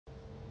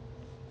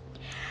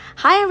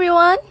Hi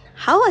everyone!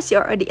 How was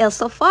your ODL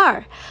so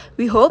far?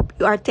 We hope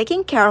you are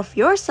taking care of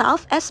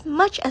yourself as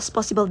much as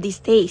possible these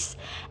days,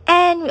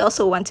 and we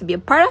also want to be a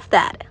part of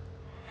that.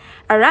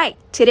 Alright,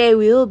 today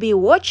we will be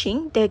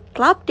watching the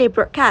Club Day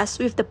broadcast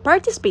with the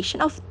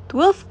participation of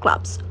 12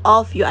 clubs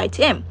of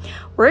UiTM.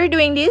 We're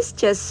doing this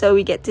just so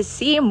we get to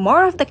see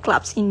more of the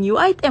clubs in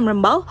UiTM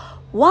Rembau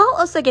while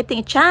also getting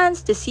a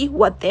chance to see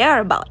what they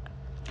are about.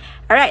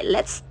 Alright,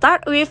 let's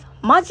start with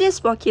Majlis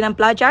Perwakilan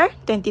Pelajar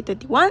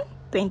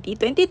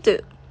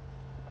 2021-2022.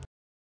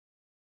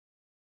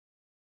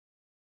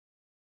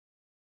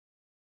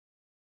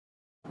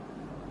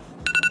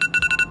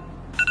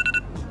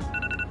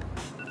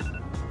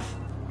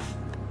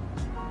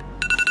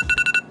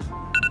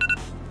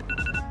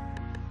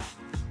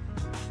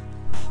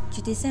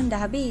 Cuti SEM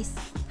dah habis.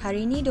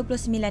 Hari ni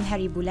 29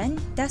 hari bulan,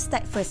 dah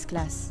start first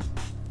class.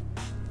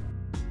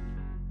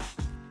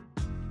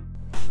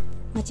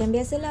 Macam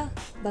biasalah,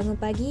 bangun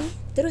pagi,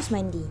 terus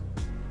mandi.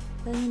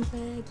 Bangun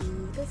pagi,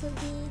 gosok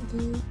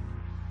gigi.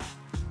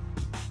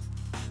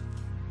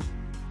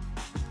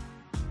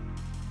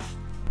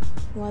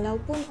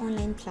 Walaupun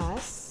online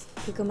kelas,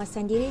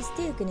 kekemasan diri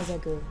still kena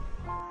jaga.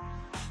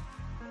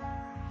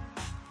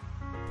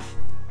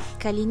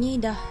 Kali ni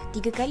dah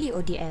 3 kali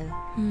ODL.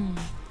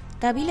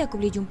 Tak bila aku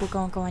boleh jumpa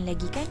kawan-kawan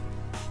lagi kan?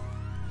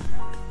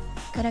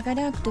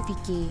 Kadang-kadang aku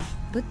terfikir,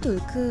 betul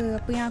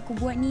ke apa yang aku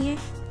buat ni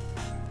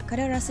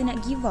Kadang rasa nak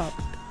give up.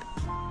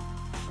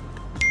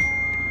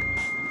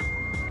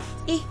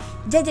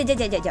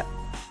 Jap.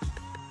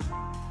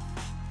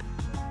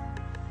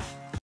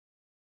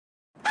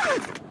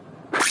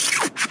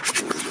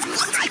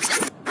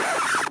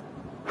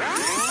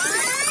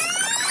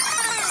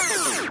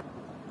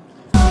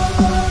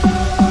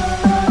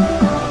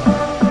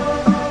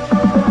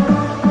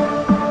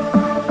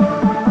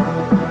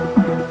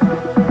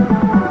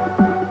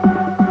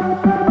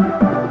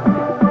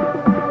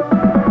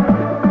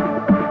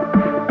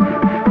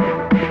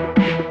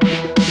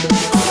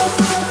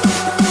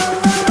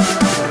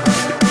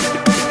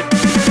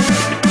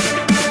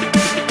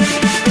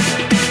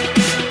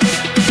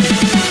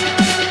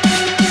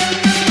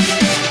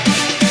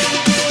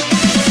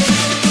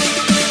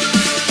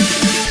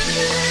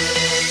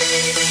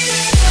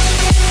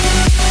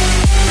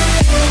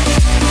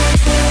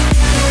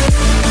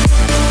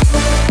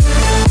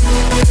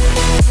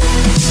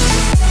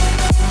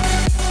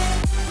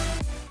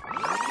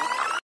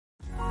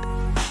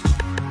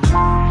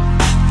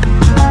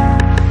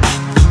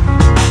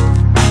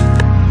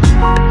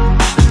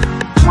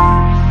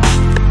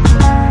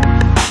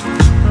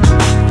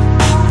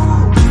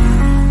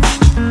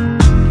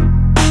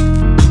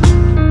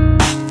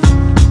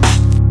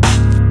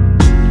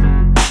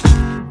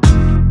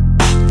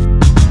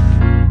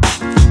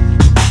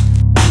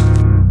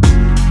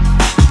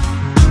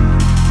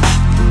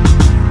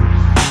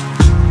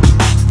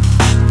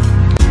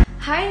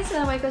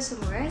 Assalamualaikum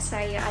semua,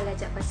 saya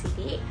Alajat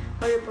Pasidik,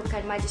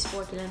 merupakan Majlis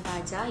Perwakilan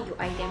Pelajar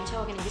UiTM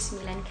Cawangan Negeri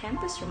 9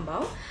 Kampus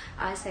Rembau.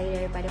 Saya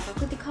daripada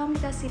Fakulti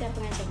Komunikasi dan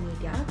Pengajian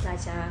Media,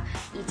 pelajar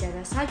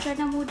Ijazah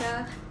Sarjana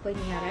Muda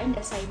Penyiaran,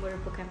 dan saya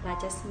merupakan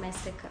pelajar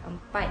semester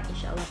keempat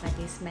insya-Allah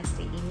pada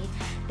semester ini,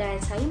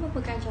 dan saya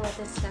memegang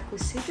jawatan selaku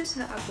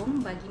Setiausaha Agung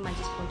bagi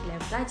Majlis Perwakilan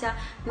Pelajar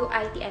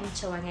UiTM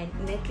Cawangan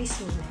Negeri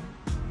 9.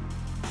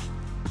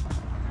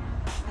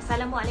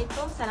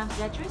 Assalamualaikum, salam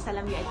sejahtera,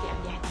 salam UiTM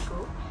di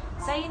hatiku.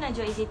 Saya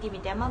Najwa Izzati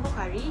binti Ahmad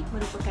Bukhari,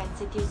 merupakan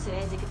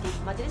Setiausaha Eksekutif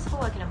Majlis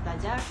Perwakilan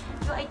Pelajar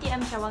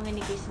UiTM Cawangan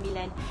Negeri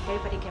 9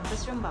 daripada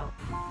Kampus Rembau.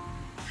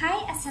 Hai,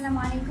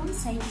 Assalamualaikum.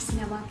 Saya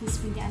Isna Bakis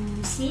binti Amin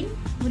Husin,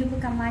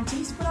 merupakan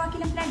Majlis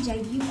Perwakilan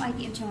Pelajar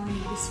UiTM Cawangan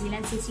Negeri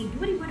 9 sesi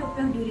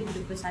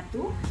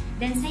 2020-2021,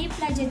 dan saya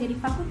pelajar dari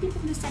Fakulti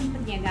Pengurusan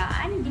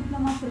Perniagaan,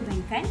 Diploma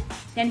Perbankan,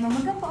 dan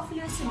memegang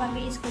portfolio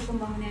sebagai Esko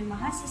Pembangunan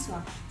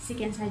Mahasiswa.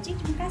 Sekian sahaja,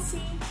 terima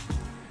kasih.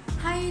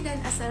 Hai dan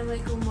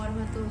Assalamualaikum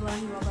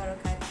warahmatullahi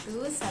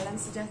wabarakatuh. Salam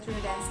sejahtera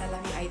dan salam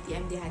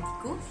UiTM di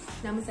hatiku.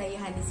 Nama saya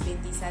Hanis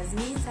binti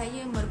Sazmi.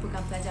 Saya merupakan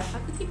pelajar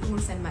Fakulti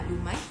Pengurusan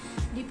Maklumat,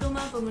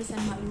 Diploma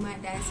Pengurusan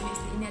Maklumat, dan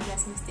semester ini adalah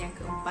semester yang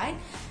keempat.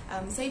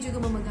 Saya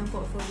juga memegang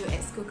portfolio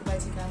Exco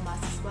Kebajikan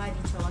Mahasiswa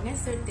di Cawangan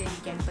serta di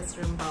Kampus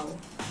Rembau.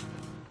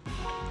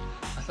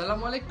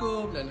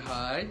 Assalamualaikum dan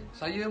hai,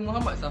 saya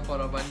Muhammad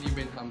Safar Rabani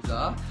bin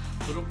Hamzah,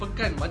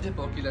 merupakan Majlis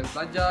Perwakilan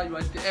Pelajar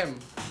UiTM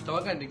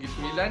Cawangan Negeri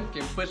 9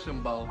 Kampus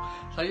Rembau.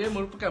 Saya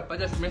merupakan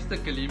pelajar semester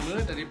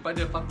kelima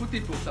daripada Fakulti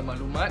Pengurusan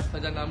Maklumat,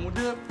 Sarjana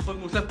Muda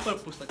Pengurusan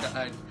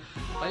Perpustakaan.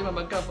 Saya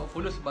memegang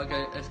portfolio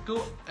sebagai Exco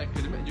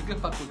Akademik juga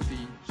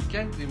fakulti.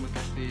 Sekian, terima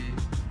kasih.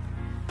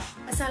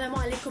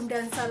 Assalamualaikum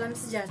dan salam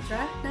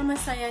sejahtera. Nama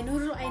saya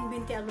Nurul Ain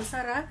binti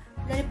Al-Musara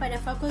daripada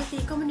Fakulti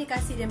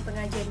Komunikasi dan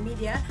Pengajian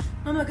Media,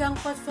 memegang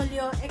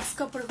portfolio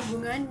Exco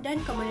Perhubungan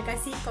dan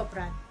Komunikasi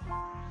Korporat.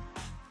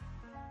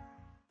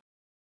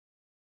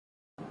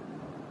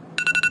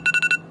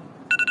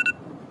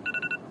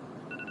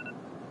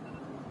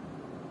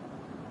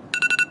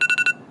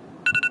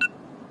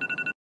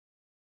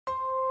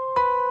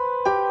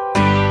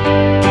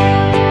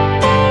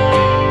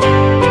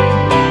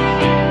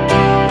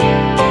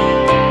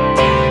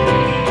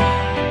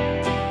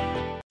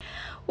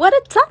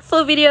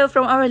 beautiful video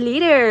from our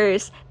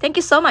leaders. Thank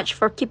you so much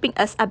for keeping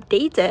us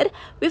updated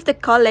with the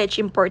college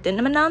important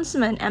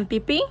announcement,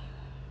 MPP.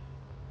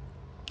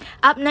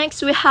 Up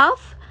next, we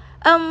have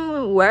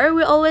where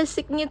we always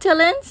seek new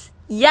talents.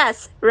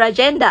 Yes,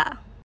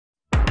 Rajenda.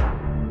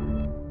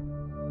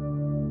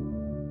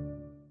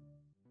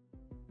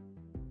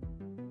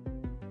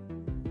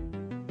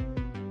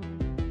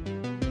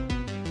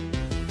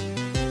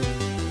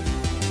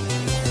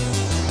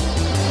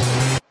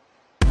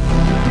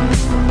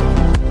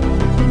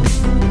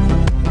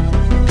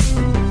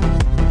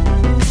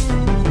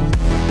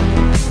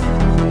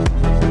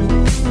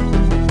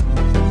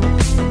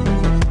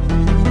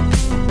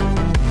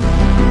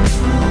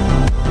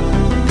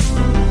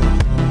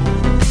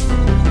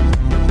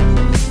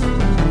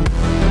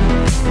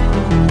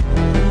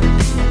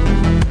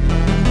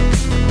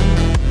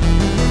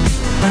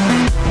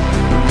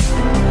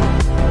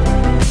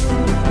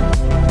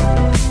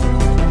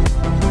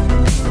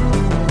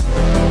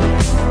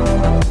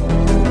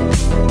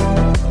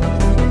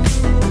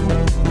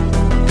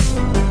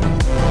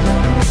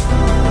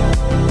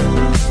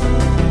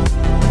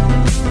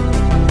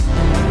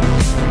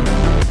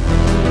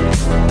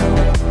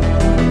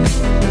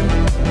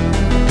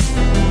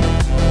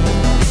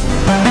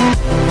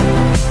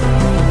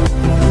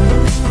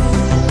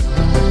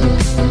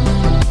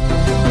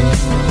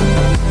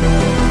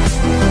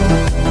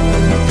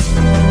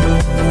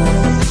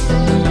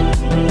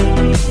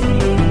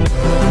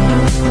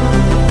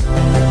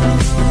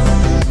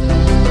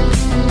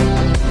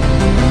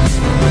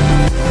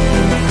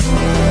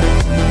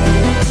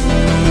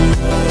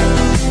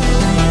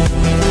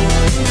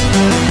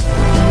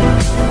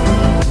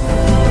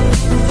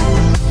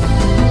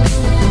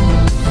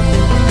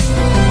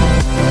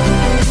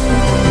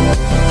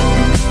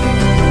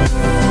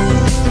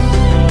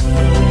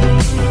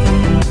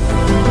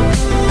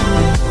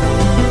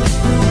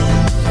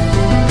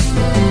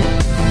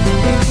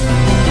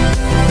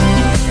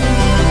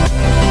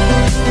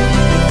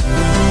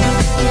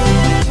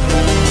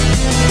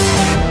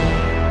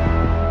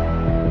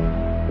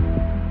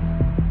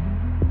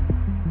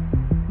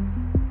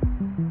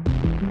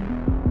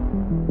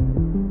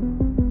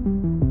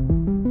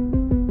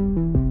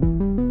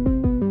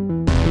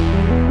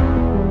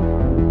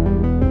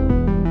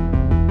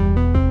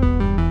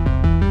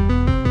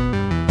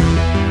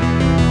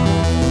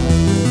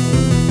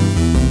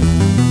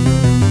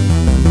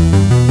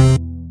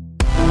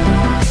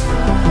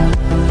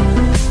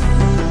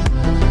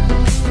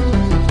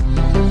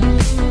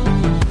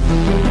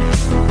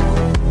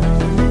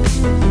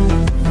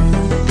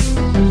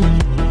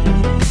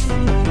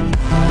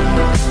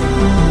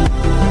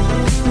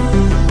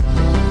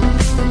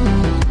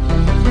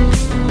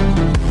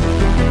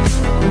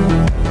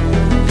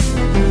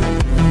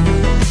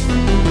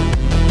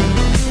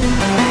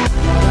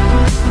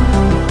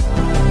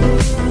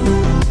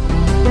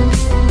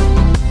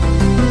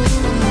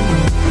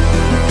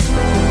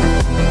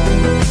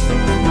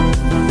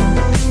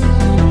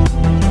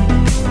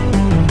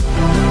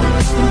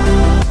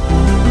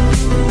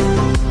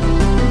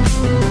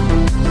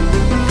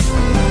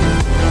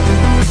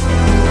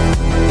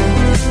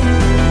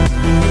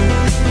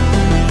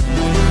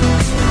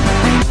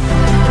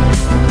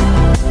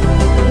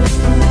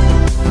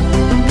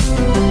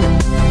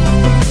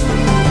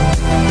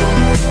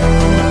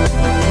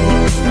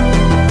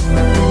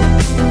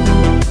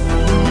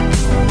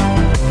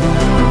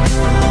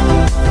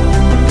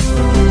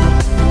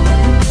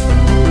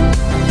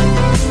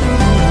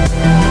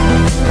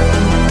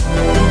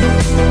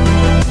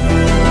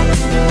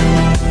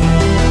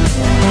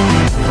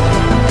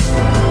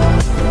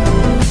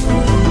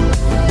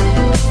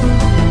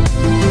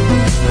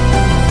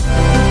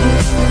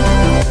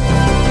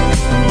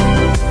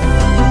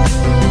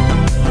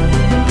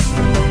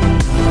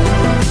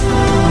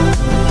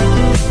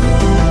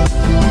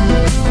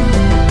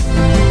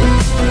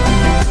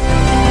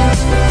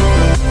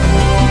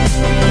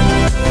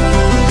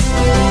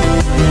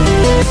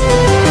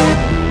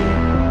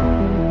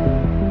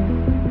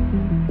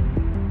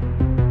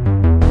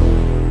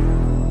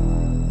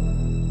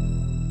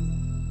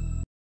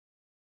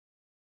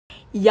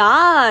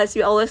 Yes,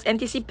 we always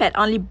anticipate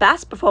only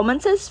best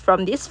performances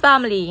from this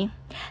family.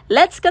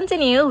 Let's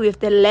continue with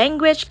the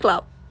language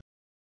club.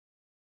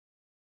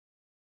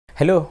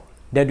 Hello,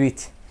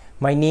 Dadwit.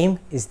 My name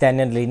is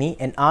Daniel Lenny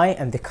and I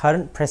am the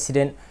current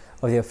president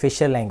of the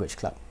official language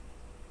club.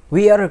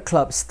 We are a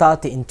club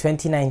started in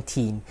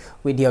 2019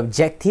 with the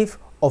objective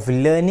of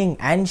learning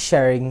and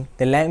sharing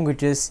the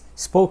languages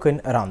spoken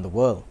around the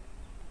world.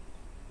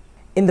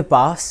 In the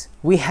past,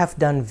 we have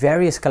done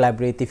various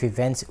collaborative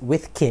events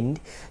with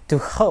KIND to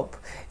help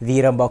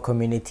the Rembau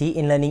community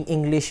in learning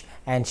English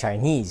and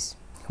Chinese.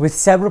 With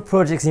several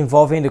projects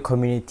involving the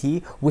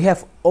community, we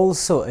have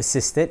also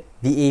assisted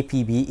the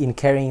APB in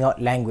carrying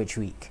out Language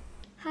Week.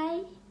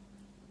 Hai,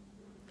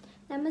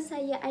 nama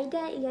saya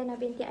Aida Iliana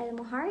binti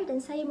Al-Muhar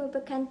dan saya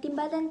merupakan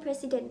Timbalan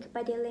Presiden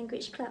kepada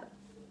Language Club.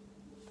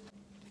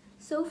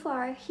 So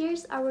far,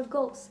 here's our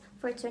goals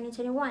for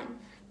 2021.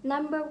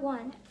 Number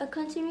 1, a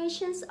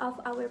continuation of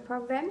our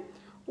program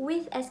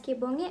with SK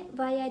Bongit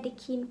via the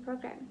KIN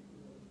program.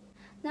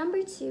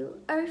 Number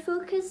 2, our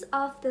focus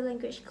of the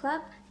language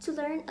club to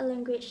learn a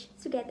language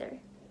together.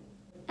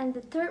 And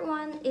the third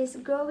one is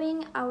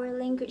growing our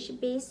language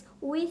base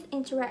with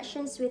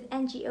interactions with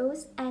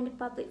NGOs and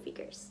public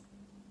figures.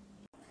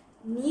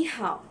 你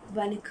好,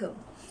 Vanakkam.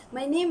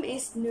 My name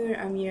is Nur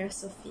Amira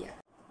Sophia.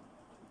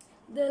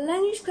 The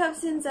Language Club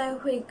现在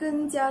会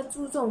更加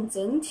注重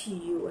整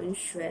体语文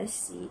学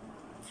习。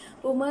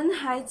我们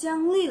还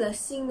将立了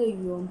新的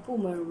语文部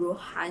门，如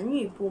韩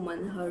语部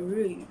门和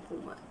日语部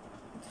门。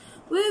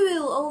We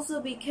will also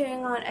be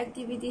carrying on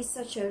activities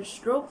such as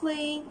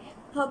role-playing,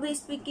 public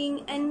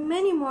speaking, and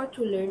many more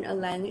to learn a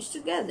language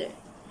together,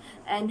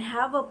 and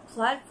have a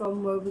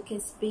platform where we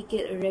can speak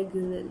it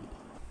regularly.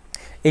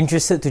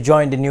 Interested to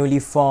join the newly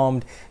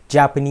formed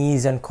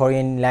Japanese and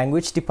Korean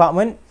language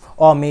department?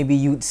 Or maybe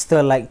you'd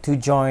still like to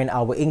join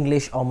our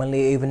English or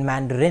Malay or even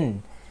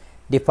Mandarin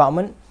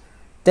department?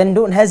 Then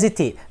don't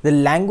hesitate. The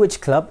Language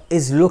Club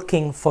is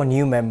looking for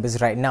new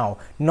members right now,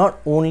 not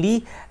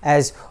only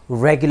as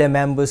regular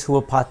members who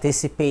will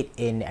participate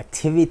in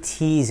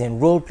activities and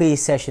role-play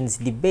sessions,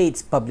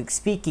 debates, public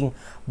speaking,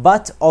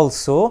 but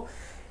also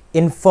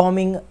in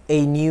forming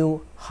a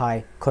new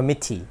high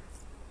committee.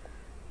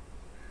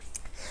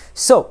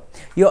 So,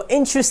 you're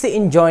interested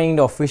in joining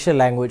the official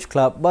Language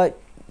Club, but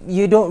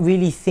you don't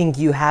really think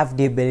you have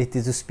the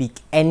ability to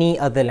speak any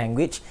other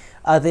language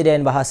other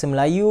than Bahasa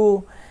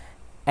Melayu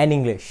and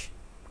English.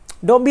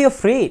 Don't be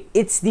afraid.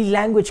 It's the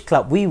Language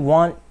Club. We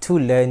want to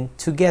learn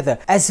together.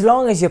 As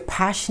long as you're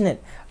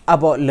passionate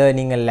about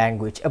learning a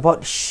language,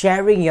 about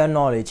sharing your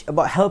knowledge,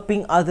 about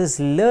helping others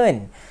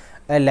learn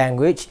a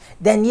language,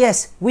 then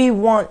yes, we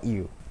want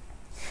you.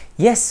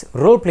 Yes,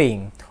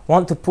 role-playing.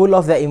 Want to pull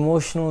off that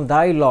emotional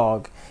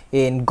dialogue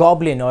in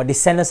Goblin or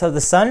Descendants of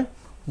the Sun?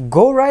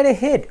 Go right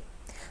ahead.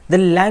 The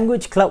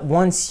Language Club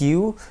wants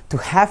you to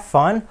have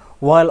fun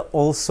while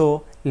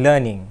also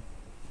learning.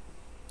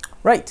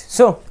 Right,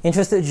 so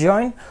interested to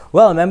join?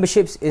 Well,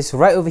 memberships is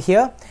right over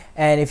here,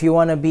 and if you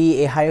want to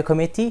be a higher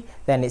committee,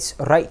 then it's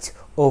right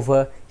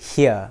over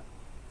here.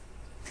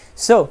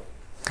 So,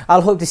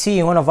 I'll hope to see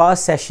you in one of our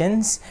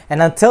sessions,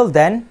 and until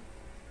then,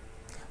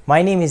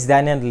 my name is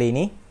Daniel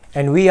Delaney,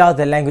 and we are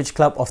the Language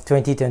Club of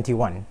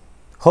 2021.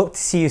 Hope to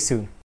see you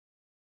soon.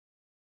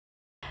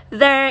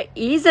 There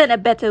isn't a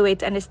better way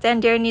to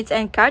understand their needs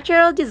and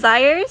cultural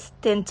desires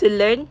than to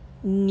learn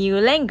new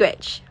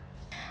language.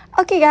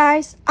 Okay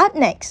guys, up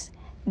next,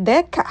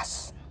 the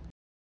cast.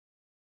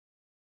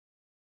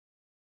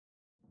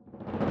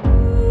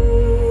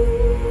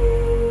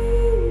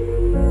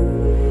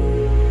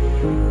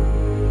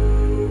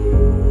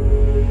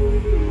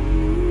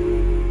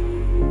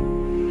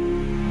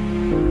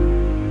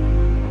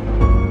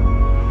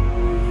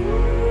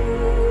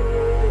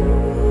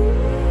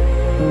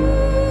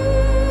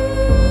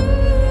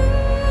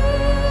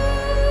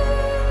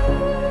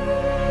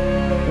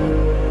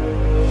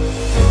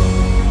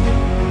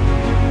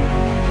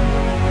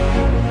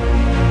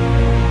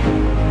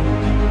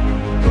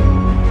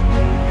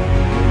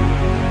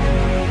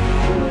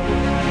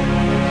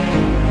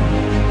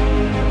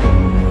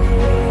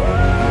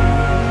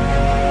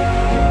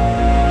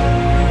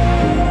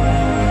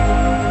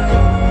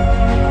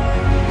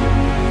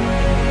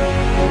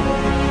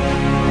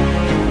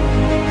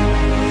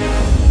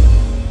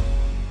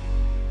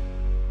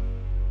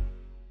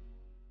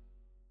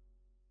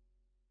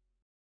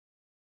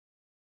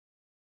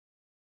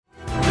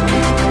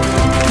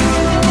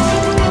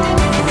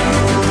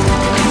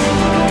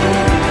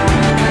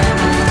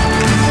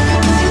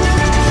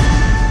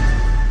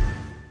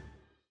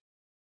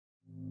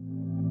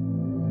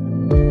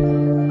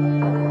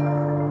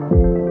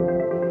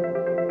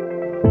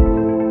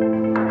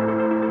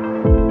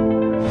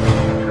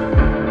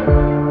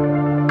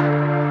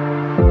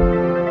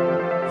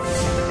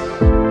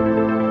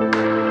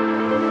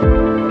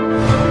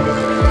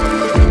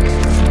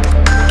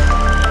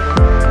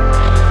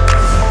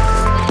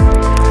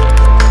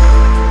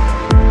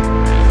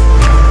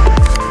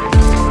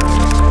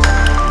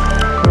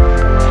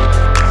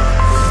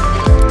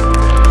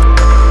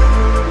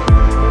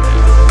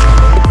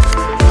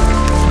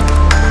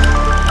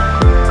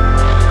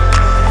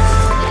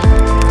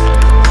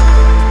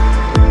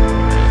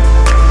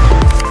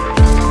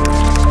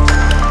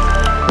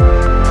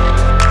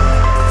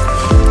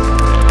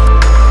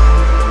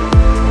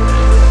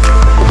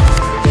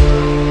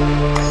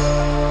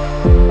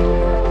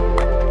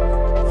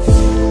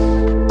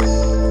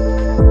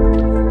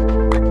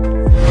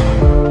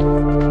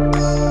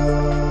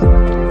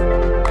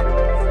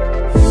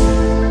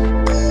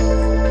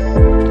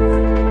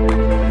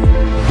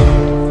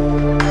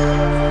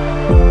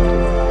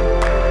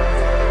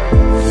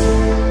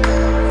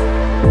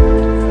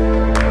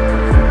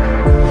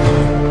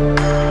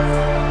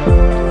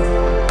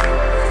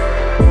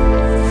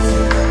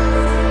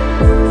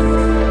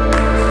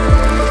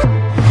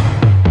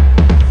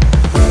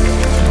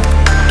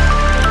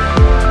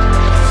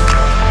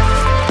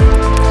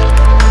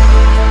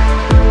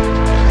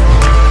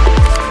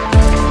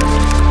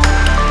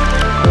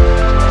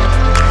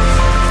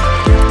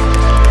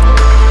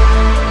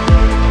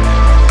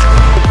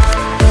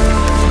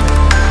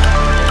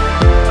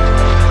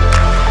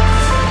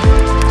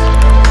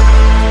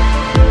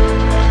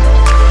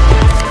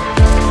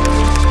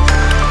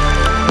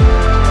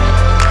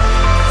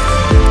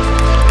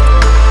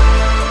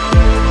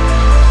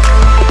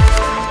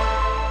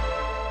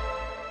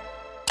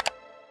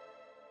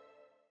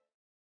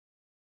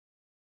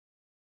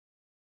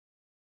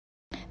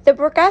 The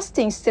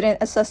Broadcasting Student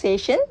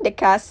Association, the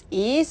CAS,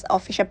 is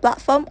official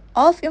platform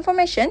of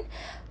information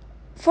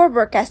for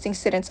broadcasting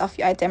students of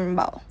UiTM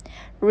Rembau.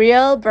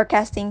 Real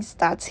broadcasting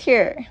starts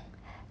here.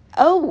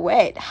 Oh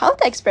wait, how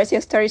to express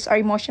your stories or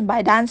emotion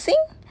by dancing?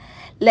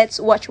 Let's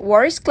watch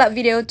Warriors Club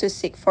video to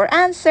seek for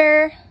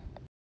answer.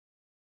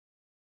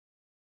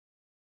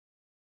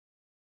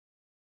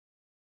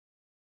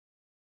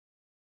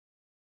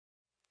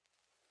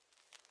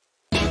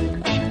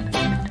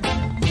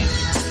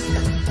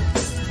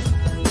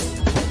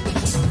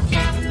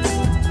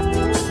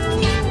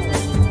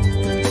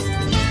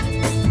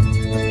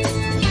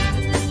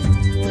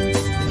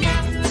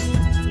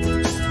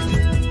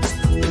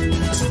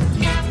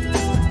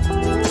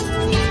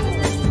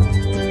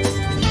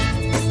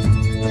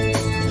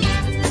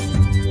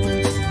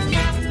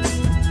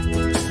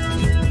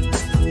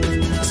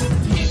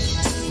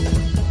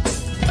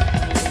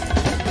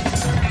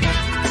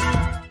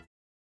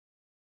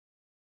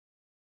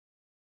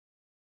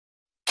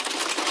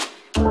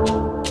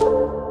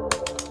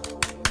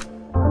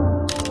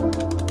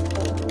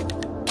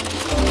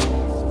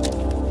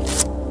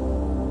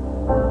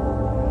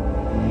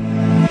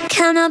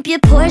 Count up your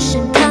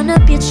portion, count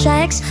up your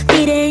checks.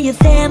 Beating your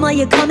fam while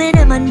you're coming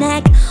at my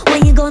neck.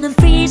 When you gonna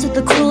freeze with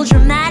the cruel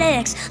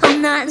dramatics?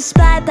 I'm not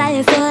inspired by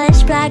your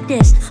foolish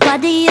practice.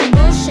 Body your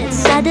bullshit,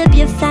 set up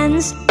your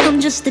fence. I'm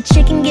just the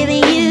chicken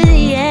giving you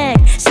the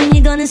egg. Soon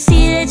you're gonna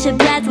see that your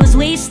breath was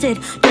wasted.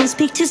 Don't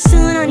speak too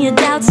soon on your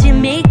doubts you're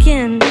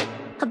making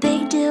a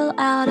big deal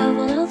out of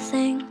a little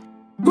thing.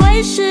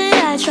 Why should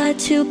I try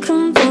to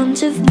conform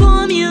to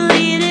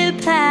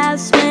formulated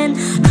paths when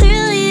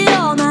clearly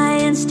all my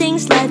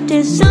instincts led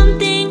to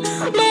something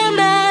more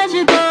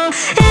magical?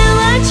 Am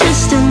I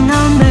just a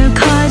number?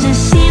 Cause it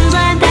seems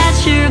like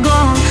that's your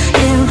goal.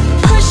 You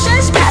push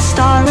us past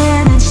our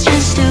limits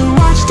just to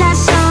watch that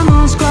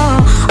summers grow.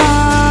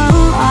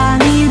 Oh, I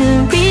need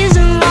a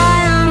reason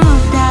why I'm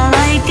looked at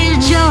like a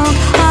joke,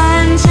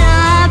 until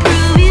I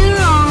prove you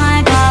wrong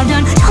like I've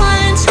done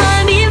time and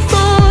time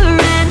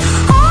before. And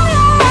all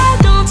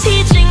your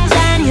teachings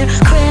and your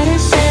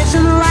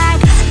criticism lack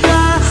the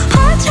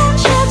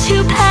potential to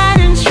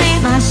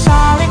penetrate my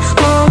solid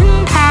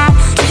golden path.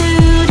 To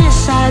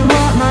decide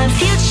what my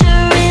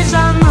future is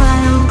on my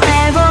own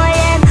clarity.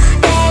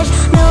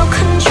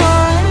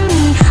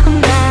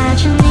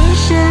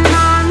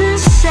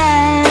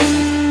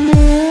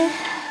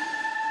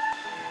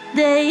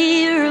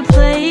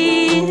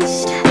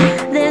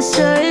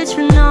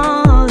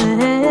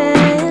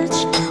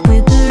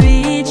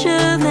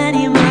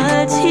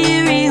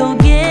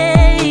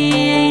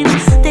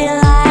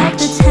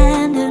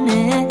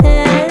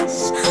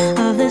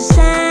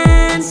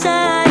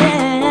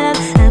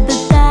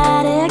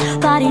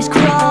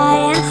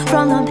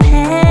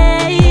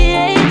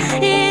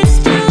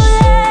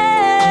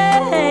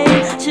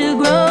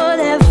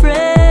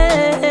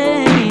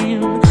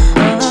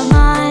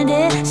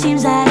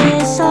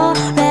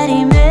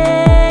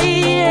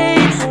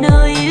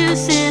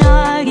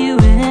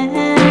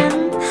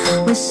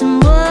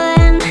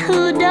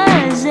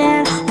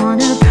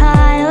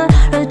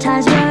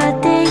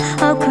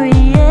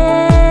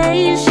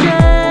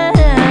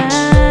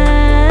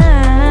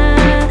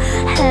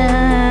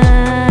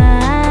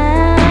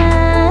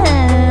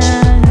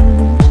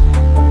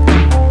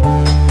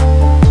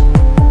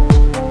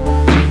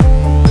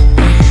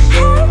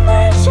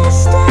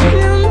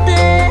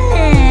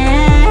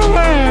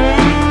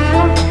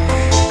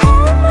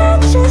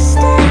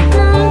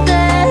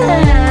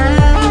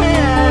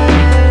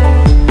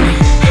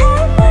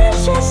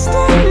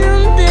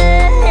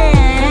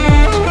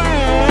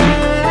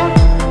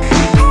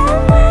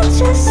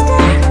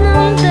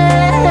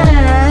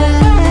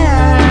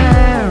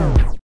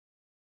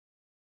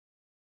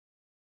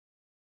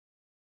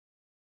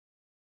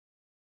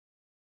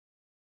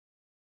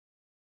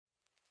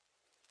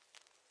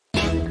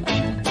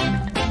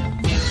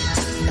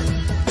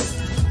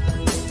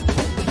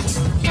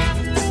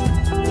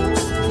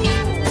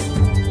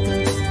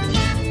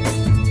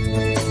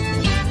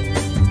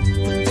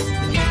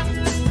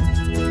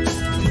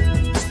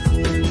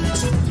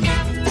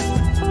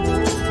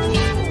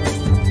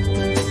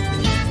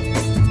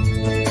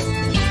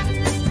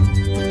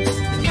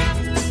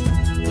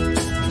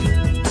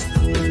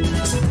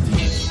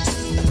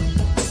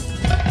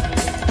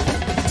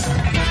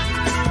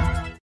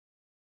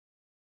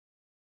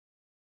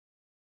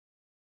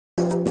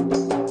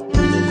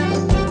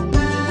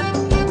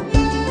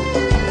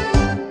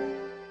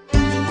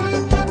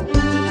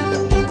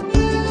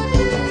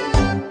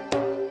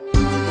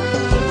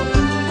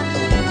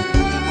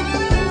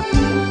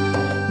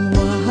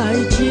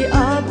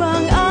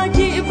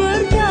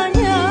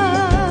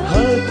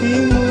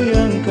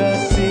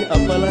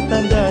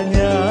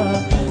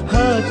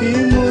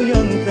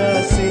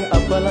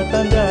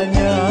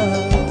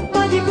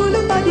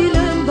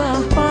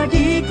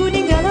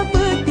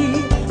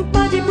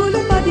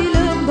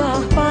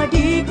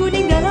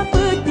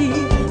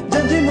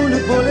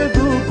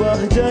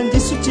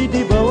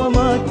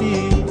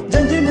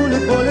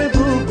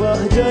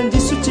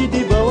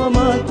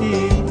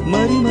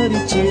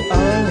 cik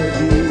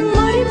adik,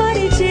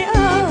 Mari cik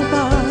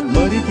abang,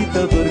 mari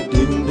kita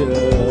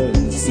berdendang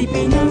si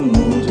Pinang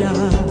Muda.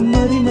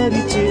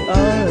 Mari cik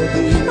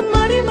adik,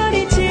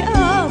 Mari cik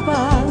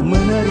abang,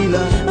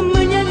 menarilah,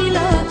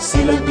 menyanyilah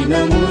sila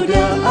Pinang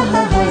Muda,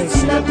 ahai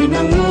sila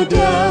Pinang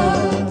Muda.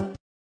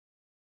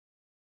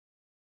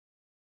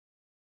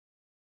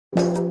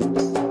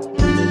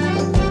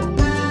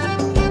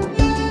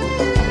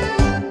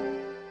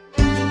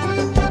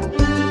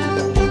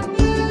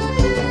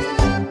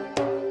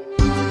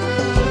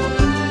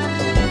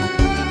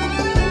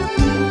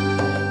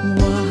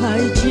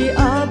 Wahai cik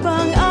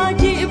abang,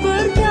 adik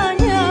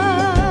bertanya,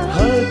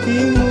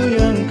 Hatimu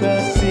yang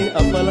kasih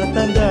apalah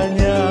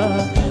tandanya,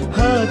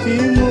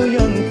 hatimu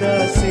yang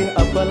kasih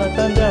apalah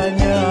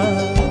tandanya.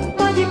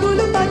 padi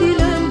bulu padi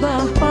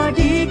lembah,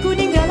 padi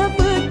kuning galah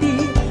peti.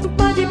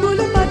 Padi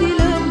bulu padi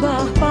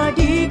lembah,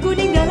 padi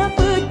kuning galah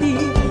peti.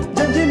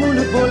 Janji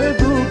mulut boleh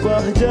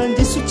berubah,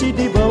 janji suci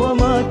di bawah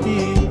mati.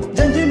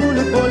 Janji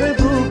mulut boleh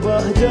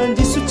berubah,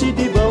 janji suci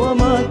di bawah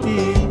mati.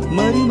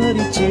 Mari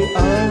cik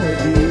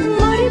adik,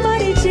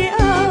 Mari cik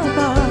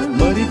abang,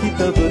 mari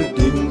kita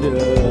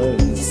berdendang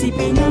si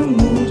Pinang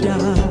Muda.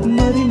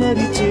 Mari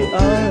cik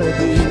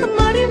adik,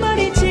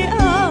 Mari cik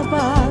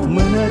abang,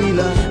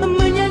 menarilah,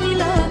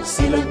 menyanyilah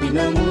sila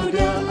Pinang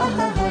Muda,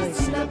 ahai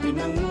sila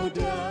Pinang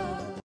Muda.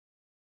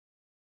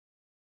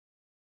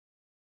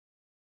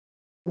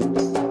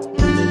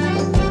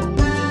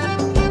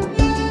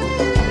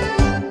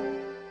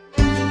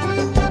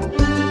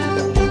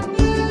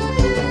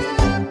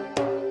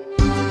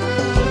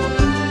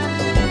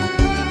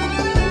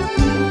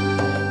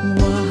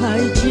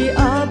 Wahai cik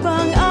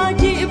abang,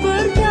 adik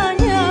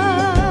bertanya,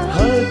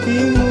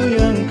 Hatimu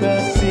yang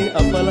kasih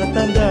apalah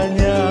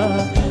tandanya,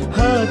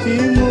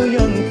 hatimu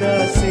yang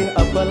kasih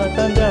apalah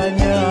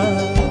tandanya.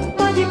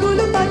 padi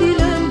bulu padi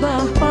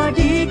lembah,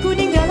 padi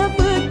kuning galah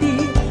peti.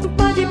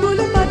 Padi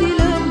bulu padi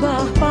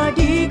lembah,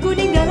 padi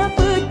kuning galah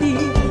peti.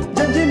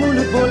 Janji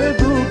mulut boleh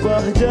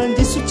berubah,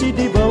 janji suci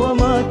di bawah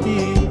mati.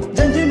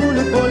 Janji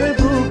mulut boleh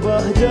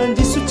berubah,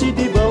 janji suci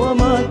di bawah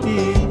mati.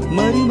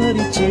 Mari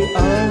cik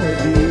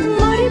adik,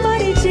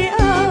 Mari cik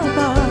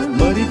abang,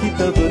 mari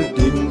kita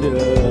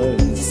berdendang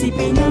si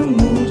Pinang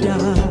Muda.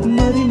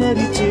 Mari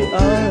cik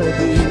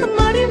adik,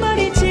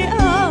 Mari cik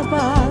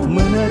abang,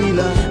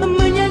 menarilah,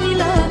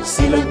 menyanyilah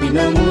sila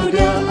Pinang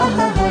Muda,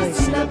 ahai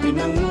sila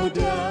Pinang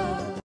Muda.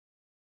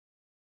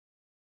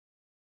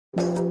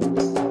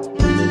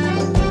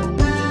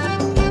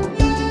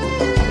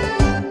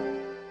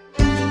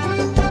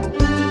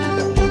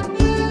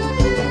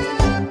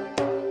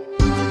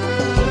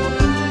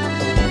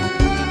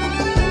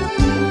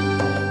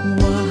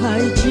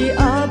 Wahai cik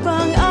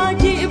abang,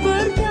 adik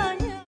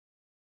bertanya.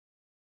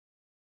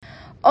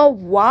 Oh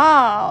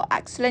wow!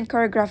 Excellent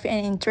choreography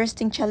and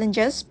interesting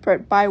challenges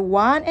brought by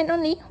one and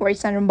only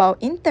Warisan Rembau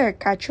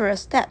Intercultural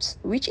Steps,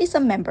 which is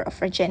a member of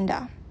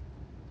Regenda.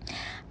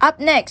 Up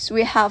next,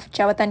 we have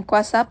Jawatan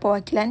Kuasa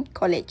Perwakilan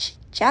College,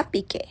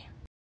 JAPK.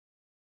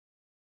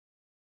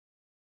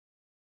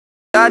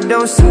 I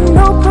don't see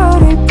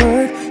nobody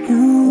but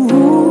you.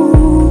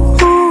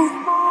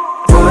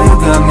 Boy, you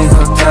got me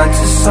hooked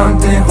onto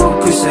something. Who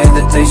could say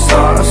that they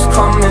saw us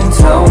coming?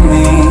 Tell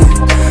me,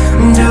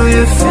 do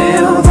you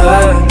feel the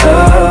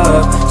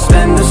love?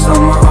 Spend the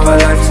summer of a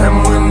lifetime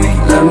with me.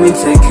 Let me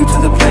take you to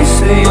the place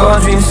of your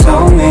dreams.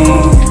 Tell me,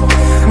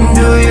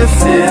 do you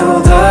feel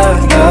the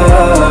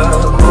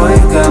love? Boy,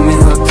 you got me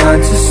hooked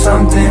onto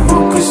something. Who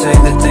could say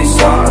that they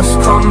saw us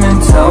coming?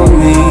 Tell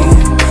me,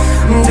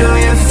 do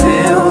you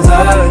feel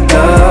the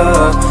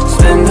love?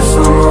 Spend the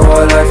summer of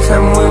a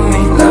lifetime with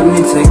me. Let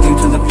me take you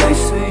to the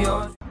place of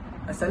your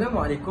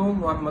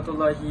Assalamualaikum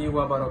warahmatullahi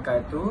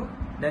wabarakatuh.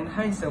 Dan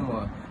hai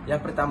semua.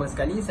 Yang pertama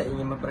sekali saya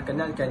ingin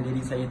memperkenalkan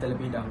diri saya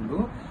terlebih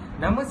dahulu.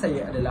 Nama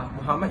saya adalah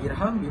Muhammad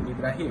Irham bin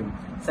Ibrahim.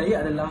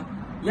 Saya adalah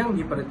yang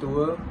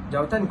di-Pertua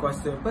Jawatan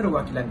Kuasa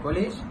Perwakilan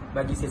Kolej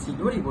bagi sesi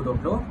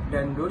 2020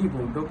 dan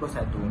 2021.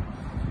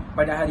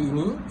 Pada hari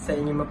ini, saya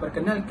ingin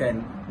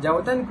memperkenalkan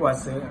Jawatan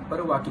Kuasa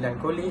Perwakilan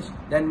Kolej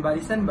dan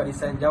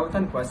barisan-barisan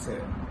Jawatan Kuasa.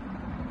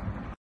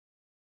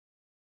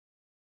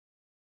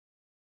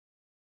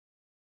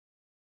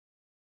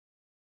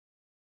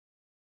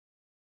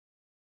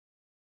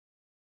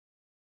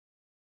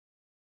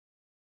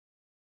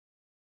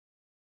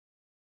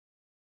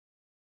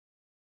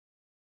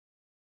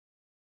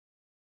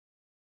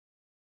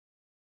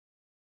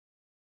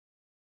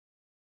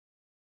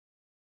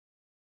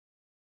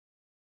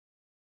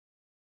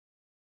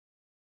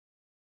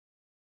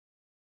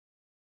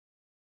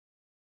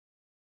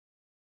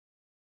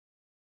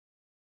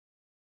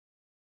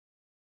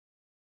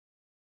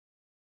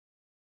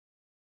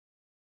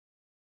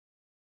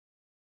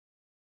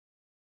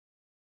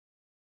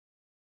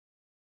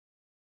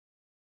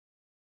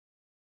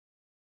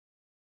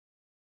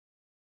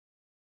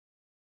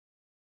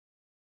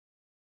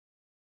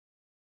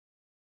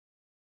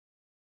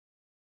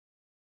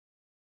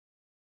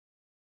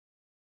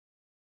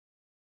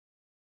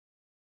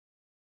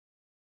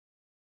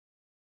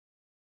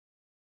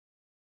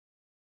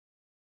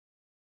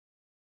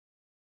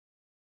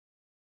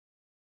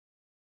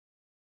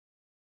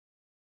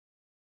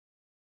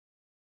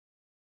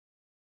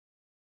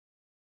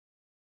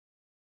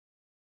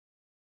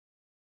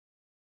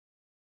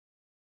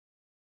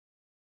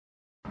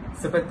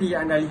 Seperti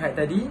yang anda lihat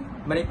tadi,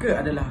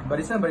 mereka adalah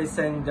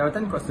barisan-barisan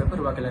jawatan kuasa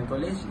perwakilan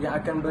kolej yang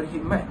akan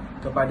berkhidmat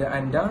kepada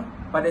anda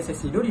pada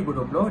sesi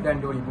 2020 dan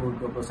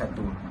 2021.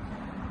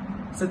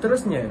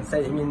 Seterusnya,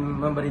 saya ingin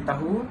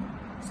memberitahu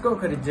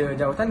skop kerja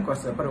jawatan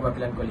kuasa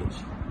perwakilan kolej.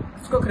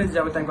 Skop kerja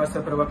jawatan kuasa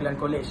perwakilan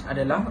kolej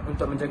adalah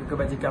untuk menjaga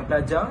kebajikan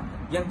pelajar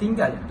yang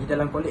tinggal di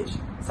dalam kolej,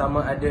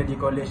 sama ada di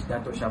Kolej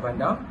Datuk Shah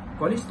Bandar,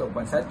 Kolej Tok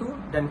Puan 1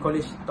 dan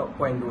Kolej Tok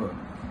Puan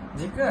 2.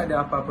 Jika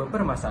ada apa-apa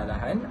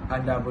permasalahan,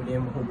 anda boleh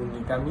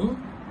menghubungi kami,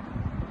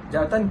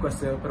 Jawatan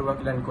Kuasa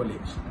Perwakilan Kolej.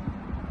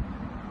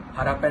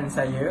 Harapan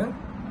saya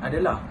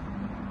adalah,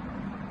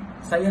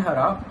 saya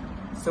harap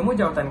semua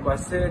jawatan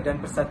kuasa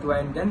dan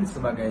persatuan dan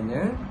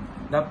sebagainya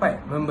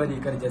dapat memberi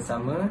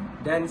kerjasama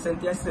dan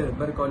sentiasa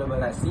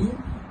berkolaborasi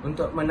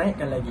untuk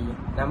menaikkan lagi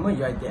nama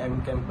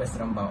UiTM Kampus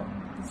Rembau.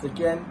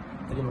 Sekian,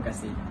 terima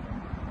kasih.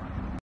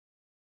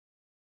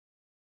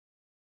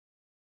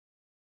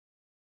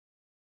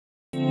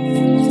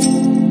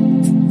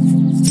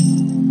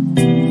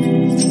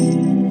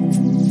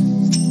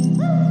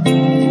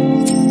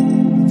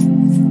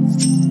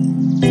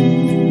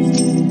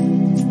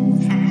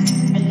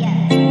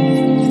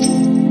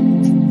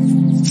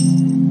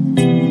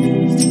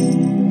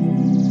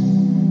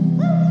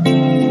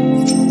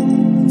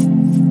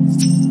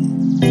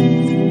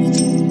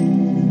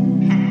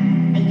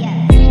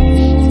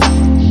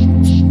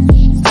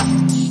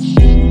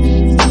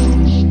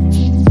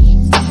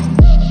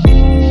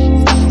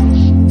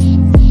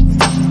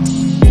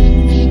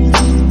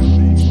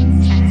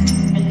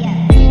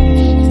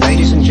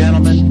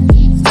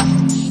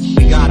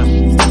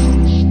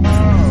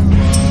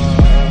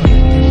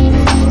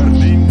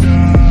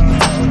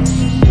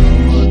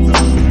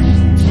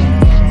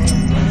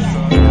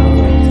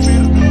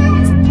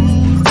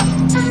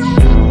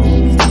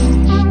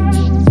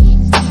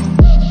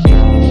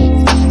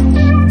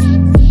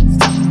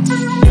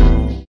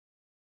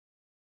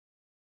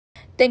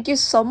 Thank you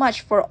so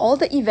much for all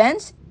the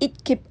events.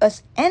 It keeps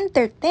us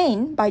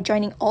entertained by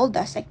joining all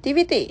those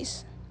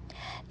activities.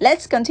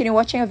 Let's continue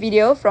watching a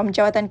video from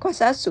Jawatan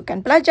Kuasa Sukan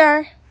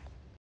Pelajar.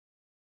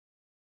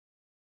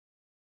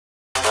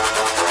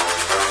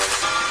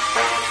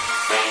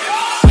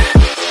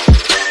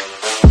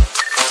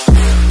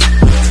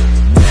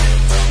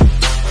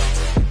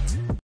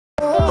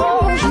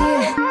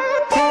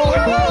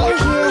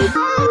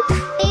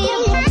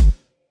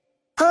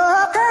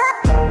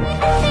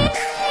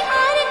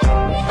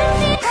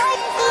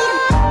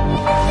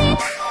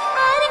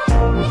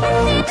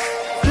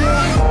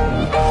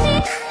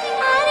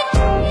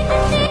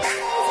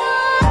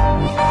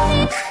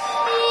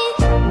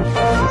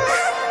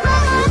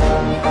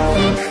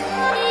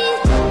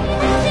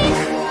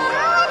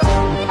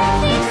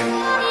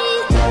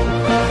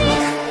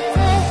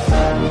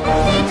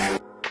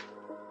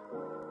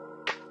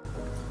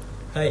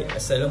 Hai,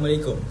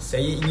 Assalamualaikum.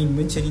 Saya ingin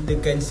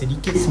menceritakan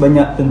sedikit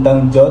sebanyak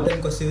tentang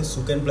Jawatan Kuasa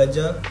Sukan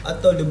Pelajar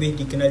atau lebih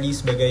dikenali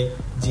sebagai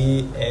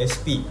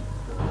JSP.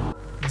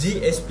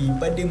 JSP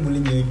pada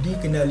mulanya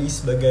dikenali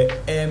sebagai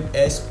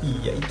MSP,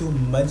 iaitu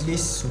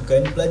Majlis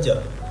Sukan Pelajar.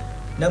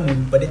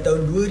 Namun pada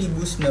tahun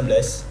 2019,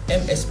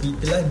 MSP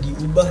telah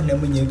diubah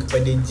namanya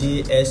kepada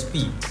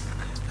JSP.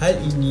 Hal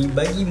ini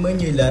bagi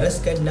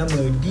menyelaraskan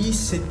nama di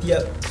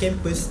setiap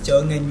kampus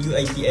cawangan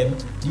UiTM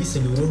di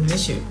seluruh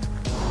Malaysia.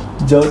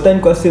 Jawatan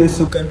Kuasa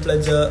Sukan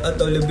Pelajar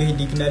atau lebih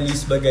dikenali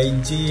sebagai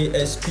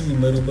JSP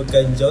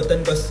merupakan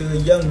jawatan kuasa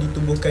yang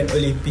ditubuhkan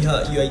oleh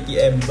pihak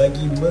UiTM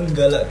bagi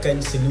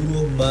menggalakkan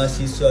seluruh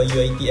mahasiswa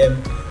UiTM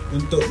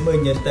untuk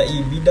menyertai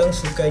bidang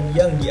sukan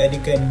yang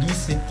diadakan di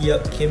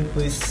setiap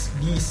kampus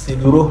di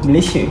seluruh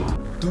Malaysia.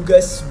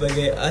 Tugas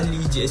sebagai ahli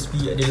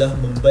JSP adalah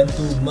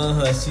membantu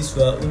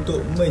mahasiswa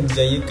untuk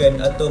menjayakan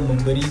atau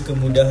memberi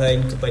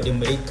kemudahan kepada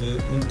mereka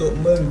untuk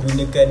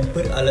menggunakan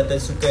peralatan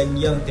sukan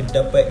yang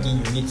terdapat di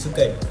unit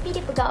sukan.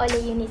 JSP dipegang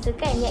oleh unit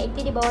sukan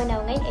iaitu di bawah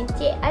naungan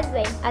Encik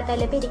Azwan atau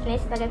lebih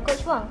dikenali sebagai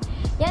Coach Wang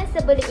yang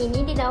sebelum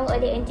ini dinaung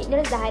oleh Encik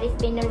Nur Zaharis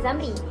bin Nur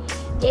Zamri.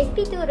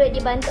 JSP turut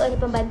dibantu oleh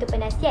pembantu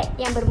penasihat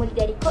yang bermula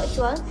dari Coach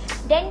Wang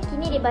dan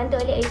kini dibantu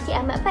oleh Encik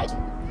Ahmad Faiz.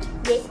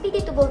 JSP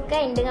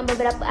ditubuhkan dengan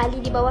beberapa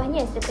ahli di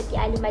bawahnya seperti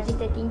ahli majlis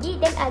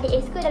tertinggi dan ahli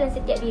esko dalam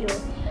setiap biro.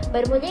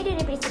 Bermula dari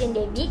Presiden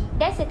David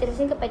dan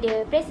seterusnya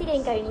kepada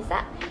Presiden Khairul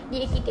Nisa,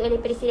 diikuti oleh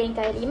Presiden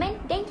Khairul Iman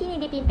dan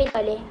kini dipimpin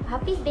oleh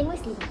Hafiz bin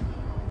Muslim.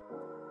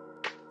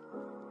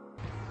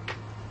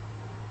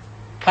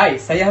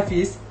 Hai, saya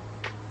Hafiz.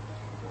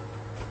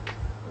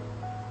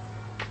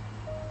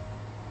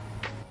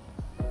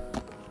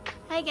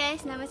 Hai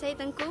guys, nama saya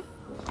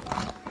Tengku.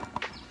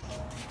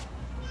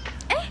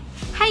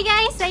 Hai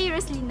guys, saya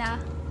Roslina.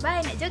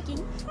 Bye, nak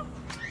jogging.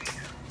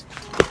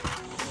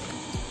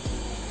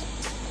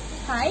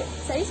 Hai,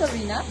 saya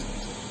Sabrina.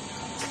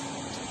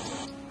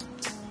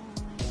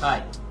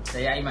 Hai,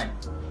 saya Aiman.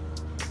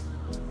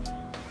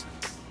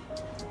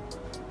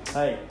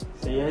 Hai,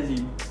 saya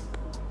Hazim.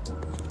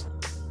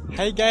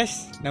 Hai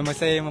guys, nama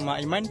saya Mama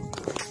Aiman.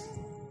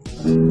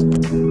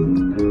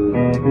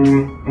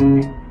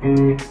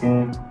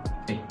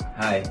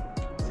 Hai,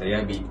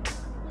 saya Abi.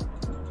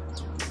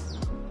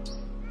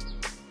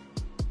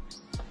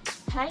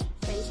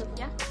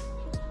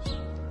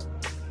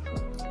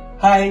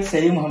 Hai,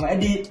 saya Muhammad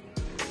Adib.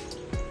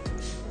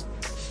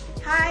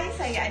 Hai,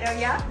 saya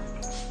Adawiyah.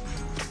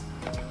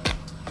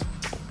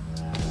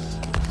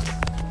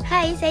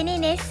 Hai, saya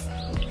Nenes.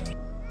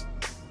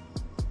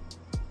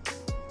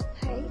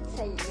 Hai,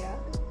 saya Ira.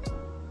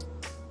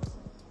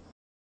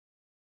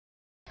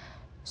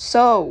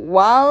 So,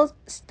 while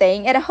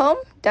staying at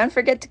home, don't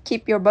forget to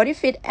keep your body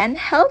fit and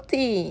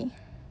healthy.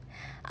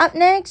 Up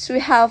next,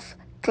 we have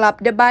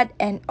Club Debat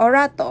and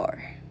Orator.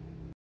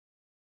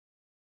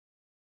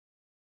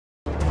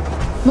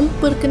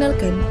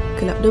 Memperkenalkan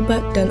Kelab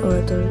Debat dan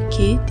Orator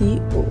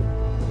KDO.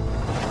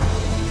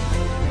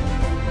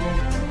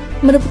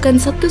 Merupakan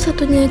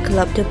satu-satunya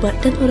kelab debat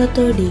dan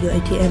orator di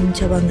UiTM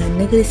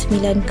Cawangan Negeri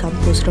Sembilan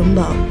Kampus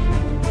Rembau.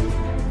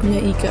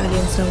 Punyai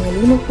keahlian seramai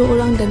 50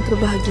 orang dan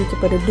terbahagi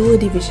kepada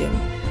 2 division,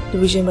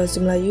 Division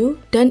Bahasa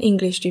Melayu dan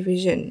English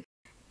Division.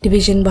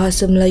 Division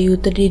Bahasa Melayu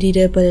terdiri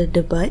daripada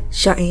debat,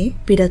 syair,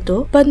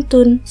 pidato,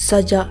 pantun,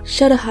 sajak,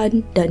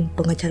 syarahan dan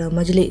pengacara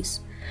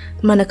majlis.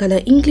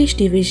 Manakala English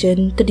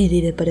Division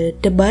terdiri daripada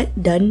debat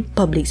dan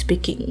public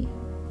speaking.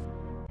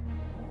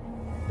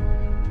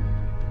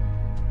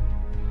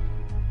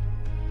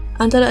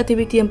 Antara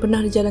aktiviti yang pernah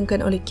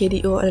dijalankan oleh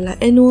KDO adalah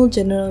Annual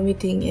General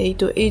Meeting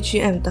iaitu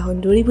AGM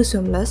tahun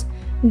 2019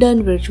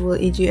 dan Virtual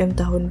AGM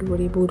tahun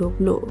 2020.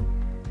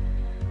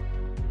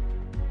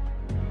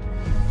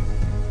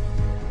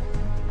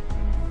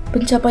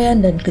 Pencapaian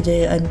dan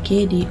kejayaan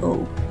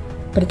KDO.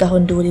 Pada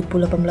tahun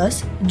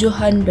 2018,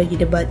 Johan bagi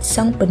debat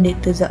Sang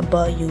Pendeta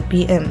Zakbar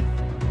UPM.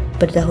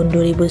 Pada tahun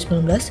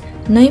 2019,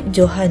 Naib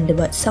Johan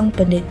debat Sang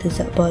Pendeta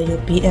Zakbar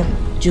UPM.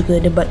 Juga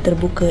debat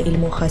terbuka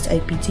ilmu khas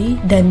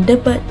IPG dan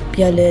debat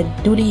Piala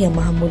Duli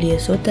Yang Maha Mulia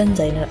Sultan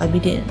Zainal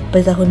Abidin.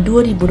 Pada tahun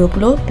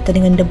 2020,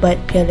 pertandingan debat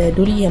Piala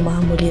Duli Yang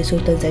Maha Mulia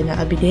Sultan Zainal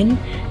Abidin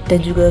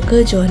dan juga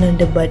kejohanan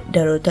debat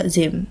Darul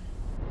Takzim.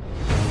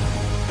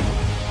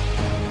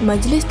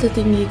 Majlis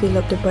tertinggi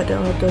Kelab Debat dan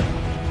Orator.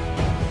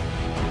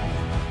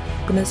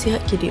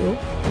 Penasihat KDO,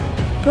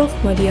 Prof.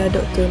 Madia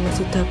Dr.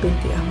 Masita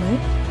binti Ahmad.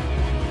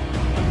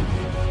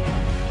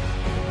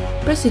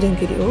 Presiden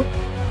KDO,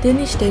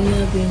 Danish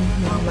Daniel bin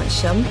Muhammad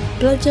Syam,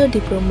 pelajar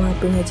Diploma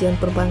Pengajian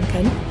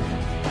Perbankan.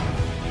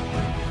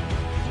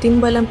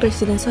 Timbalan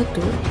Presiden 1,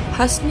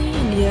 Hasni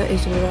Lia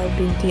Izura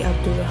binti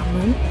Abdul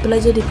Rahman,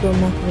 pelajar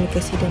Diploma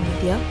Komunikasi dan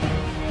Media.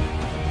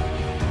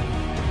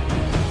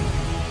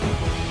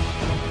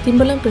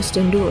 Timbalan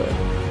Presiden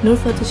 2, Nur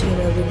Fatul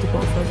Syahra binti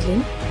Muhammad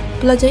Fazlin,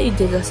 pelajar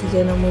Ijazah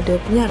Sarjana Muda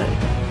Penyiaran.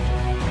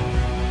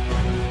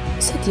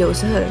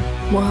 Setiausaha,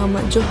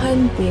 Muhammad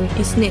Johan bin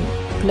Isnin,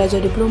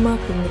 pelajar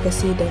Diploma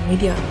Komunikasi dan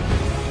Media.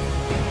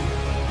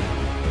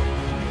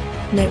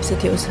 Naib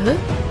Setiausaha,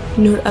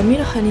 Nur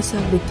Amir Hanisah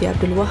binti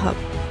Abdul Wahab,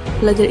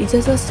 pelajar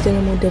Ijazah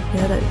Sarjana Muda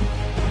Penyiaran.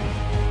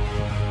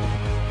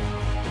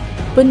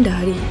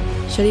 Bendahari,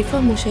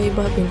 Sharifah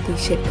Musyaibah binti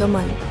Syed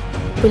Kamal,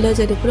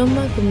 pelajar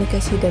Diploma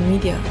Komunikasi dan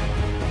Media.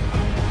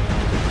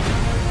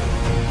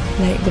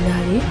 Naib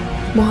Bendahari,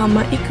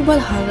 Muhammad Iqbal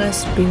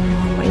Haras bin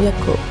Muhammad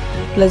Yaakob,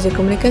 pelajar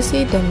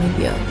Komunikasi dan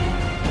Media.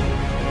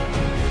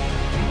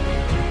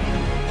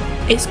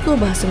 Exco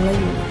Bahasa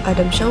Melayu,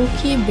 Adam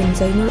Syauki bin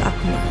Zainul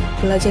Akmal,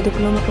 pelajar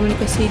Diploma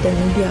Komunikasi dan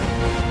Media.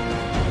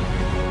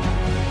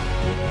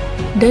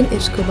 Dan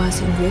Exco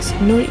Bahasa Inggeris,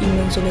 Nur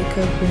Iman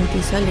Zulaika binti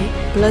Saleh,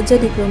 pelajar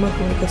Diploma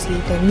Komunikasi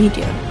dan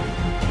Media.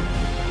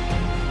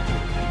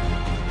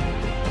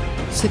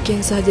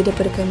 Sekian sahaja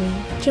daripada kami.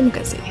 Terima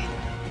kasih.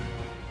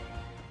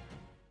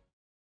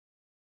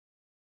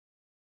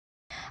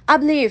 I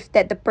believe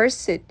that the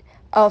pursuit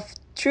of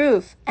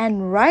truth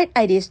and right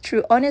ideas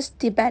through honest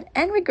debate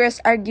and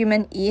rigorous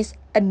argument is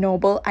a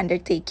noble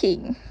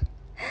undertaking.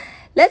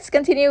 Let's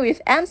continue with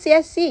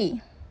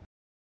MCSC.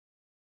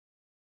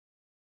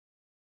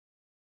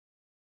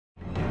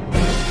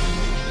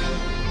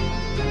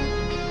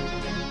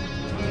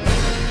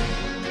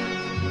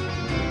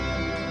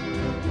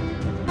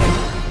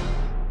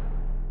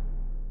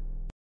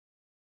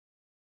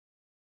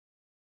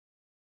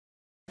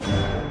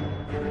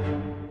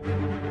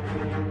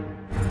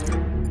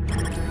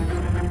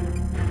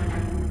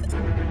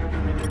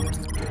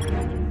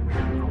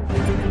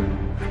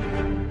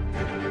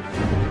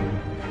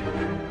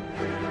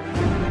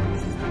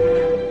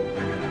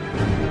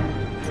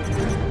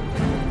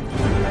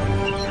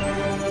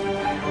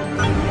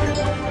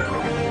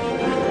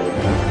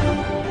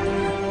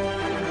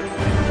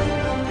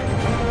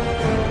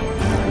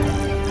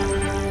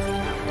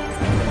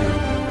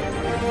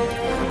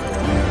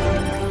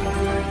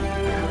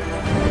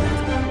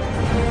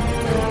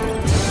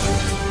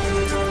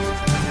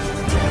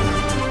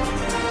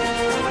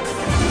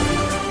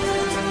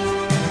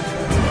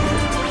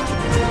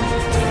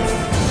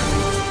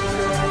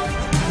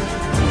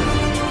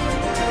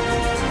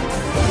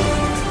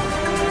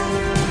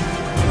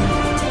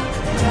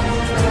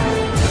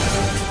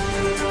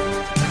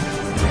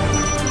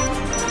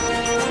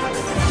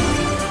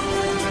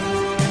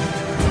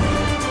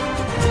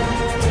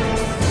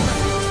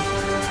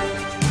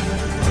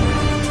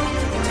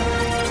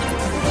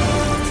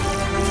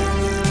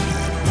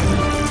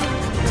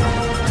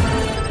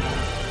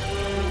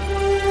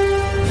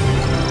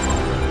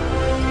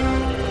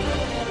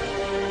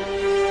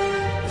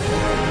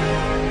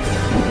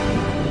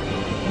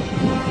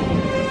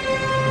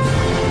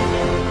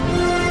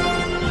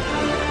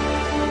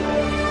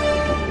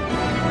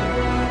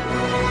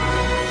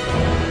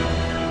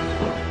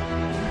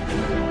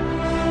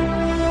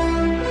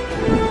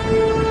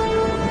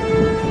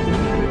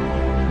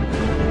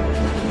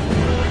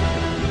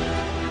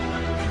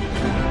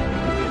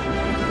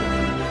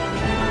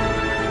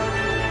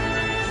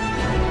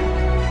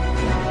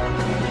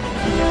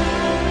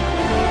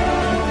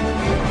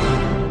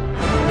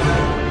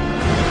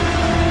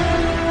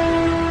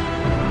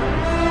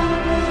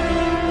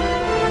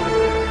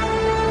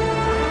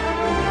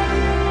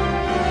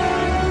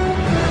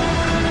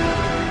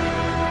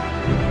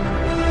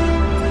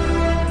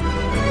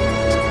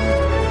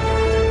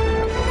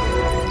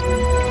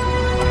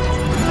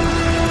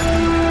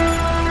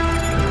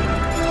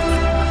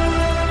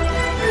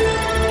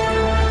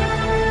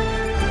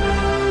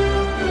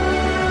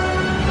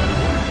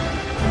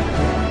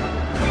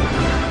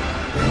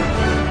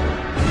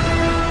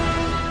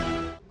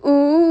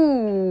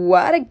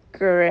 What a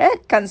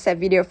great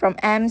concept video from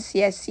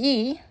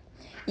MCSE.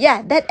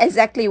 Yeah, that's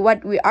exactly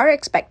what we are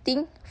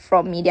expecting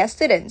from media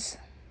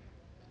students.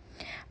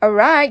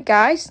 Alright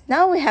guys,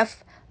 now we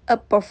have a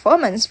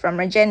performance from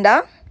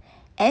Rajenda.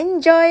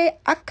 Enjoy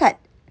Akad,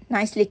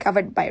 nicely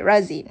covered by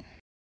Razin.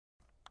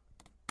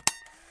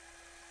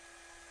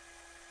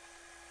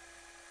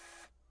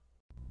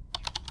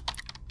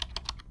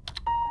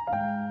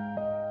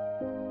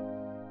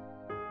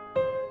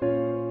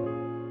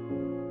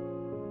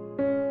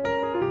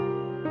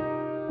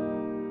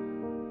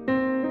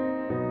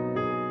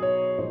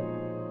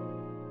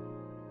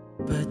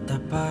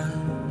 Betapa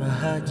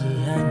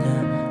bahagianya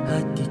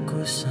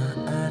hatiku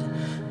saat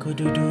ku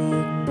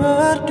duduk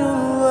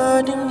berdua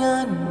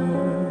denganmu,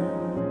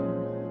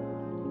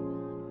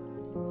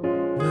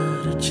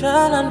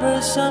 berjalan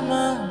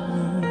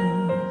bersamamu.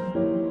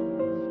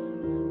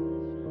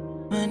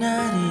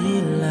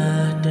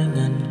 Menarilah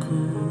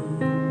denganku.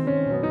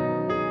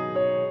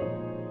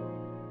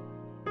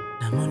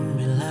 Namun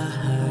bila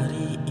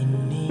hari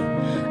ini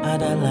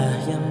adalah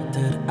yang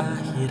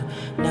terakhir,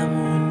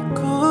 namun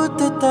ku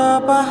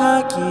tetap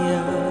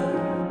bahagia.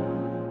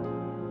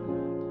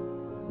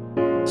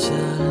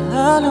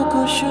 Selalu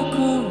ku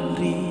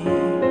syukuri,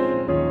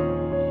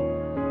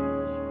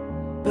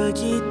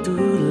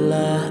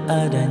 begitulah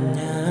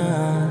adanya.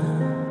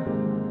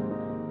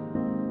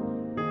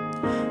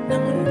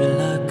 Namun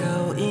bila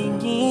kau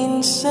ingin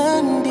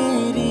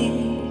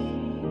sendiri,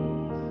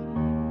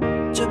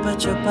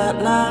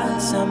 cepat-cepatlah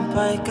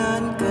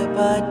sampaikan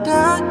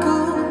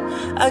kepadaku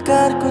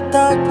agar ku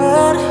tak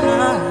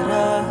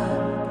berharap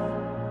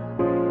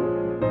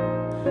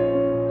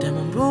dan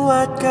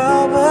membuat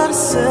kau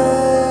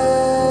bersedih.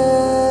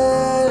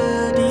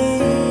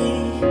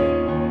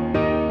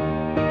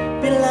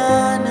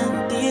 Bila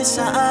nanti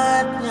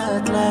saatnya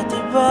telah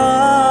tiba,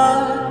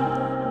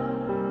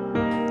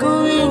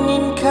 ku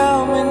ingin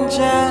kau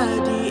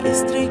menjadi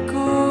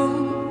istriku,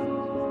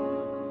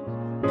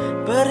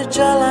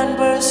 berjalan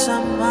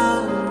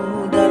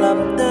bersamamu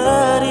dalam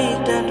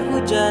terik dan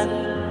hujan,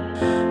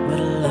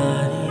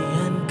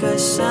 berlarian ke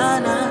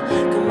sana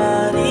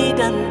kemari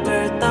dan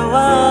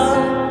tertawa.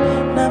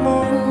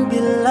 Namun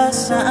bila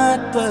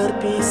saat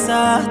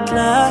berpisah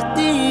telah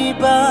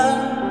tiba,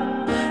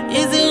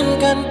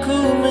 izinkan ku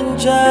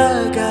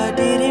menjaga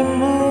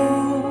dirimu,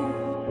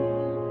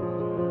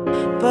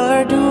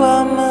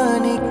 berdua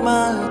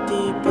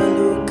menikmati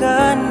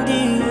pelukan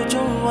di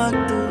ujung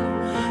waktu.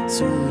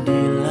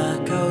 Sudilah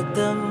kau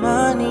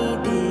temani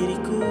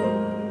diriku.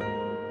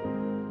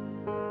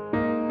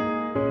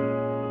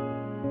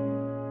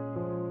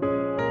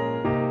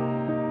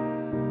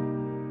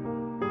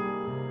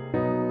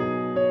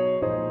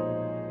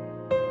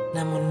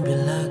 Namun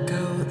bila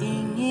kau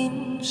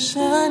ingin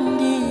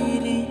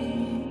sendiri,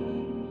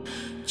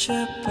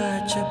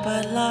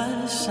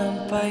 cepat-cepatlah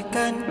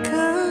sampaikan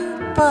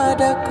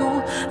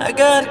kepadaku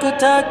agar ku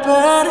tak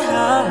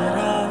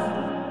berharap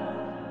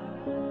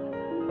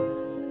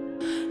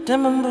dan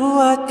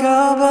membuat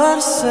kau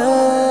bersedih.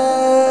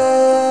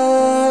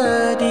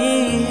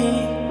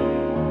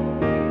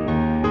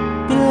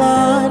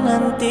 Bila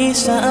nanti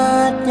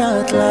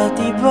saatnya telah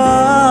tiba,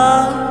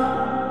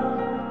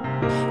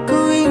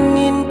 ku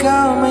ingin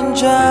kau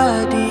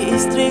menjadi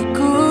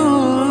istriku,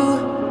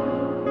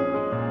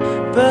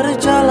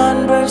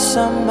 berjalan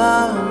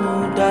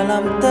bersamamu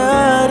dalam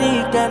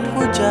terik dan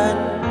hujan,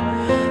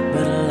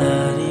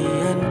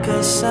 berlarian ke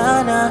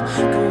sana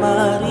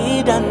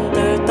kemari dan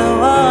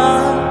tertawa.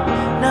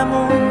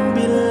 Namun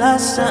bila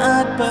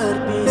saat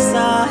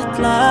berpisah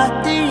telah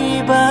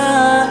tiba,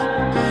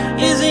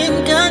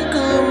 izinkan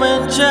ku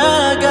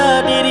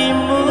menjaga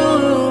dirimu,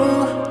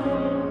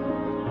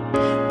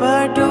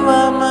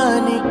 berdua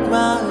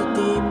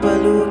menikmati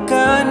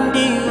pelukan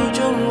di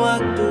ujung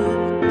waktu.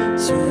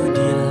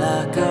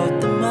 Sudilah kau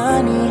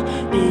temani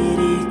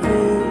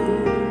diriku,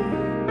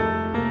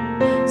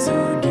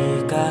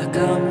 sudikah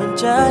kau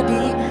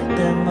menjadi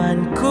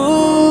temanku,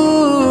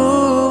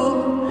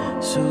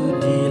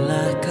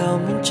 sudilah kau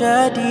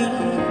menjadi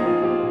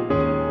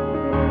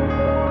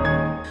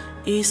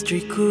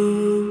istriku.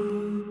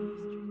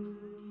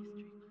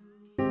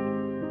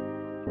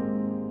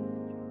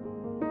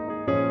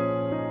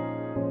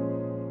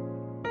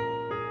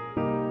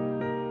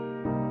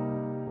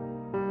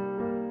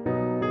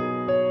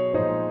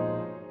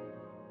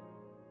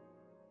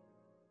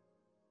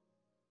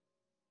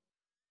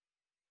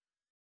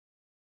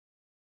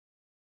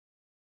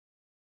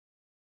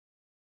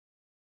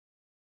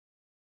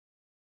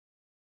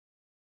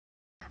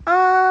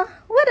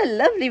 What a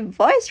lovely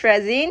voice,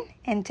 Razin,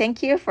 and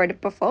thank you for the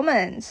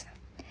performance.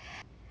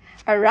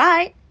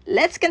 Alright,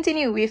 let's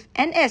continue with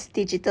NS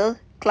Digital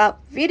Club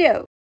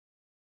video.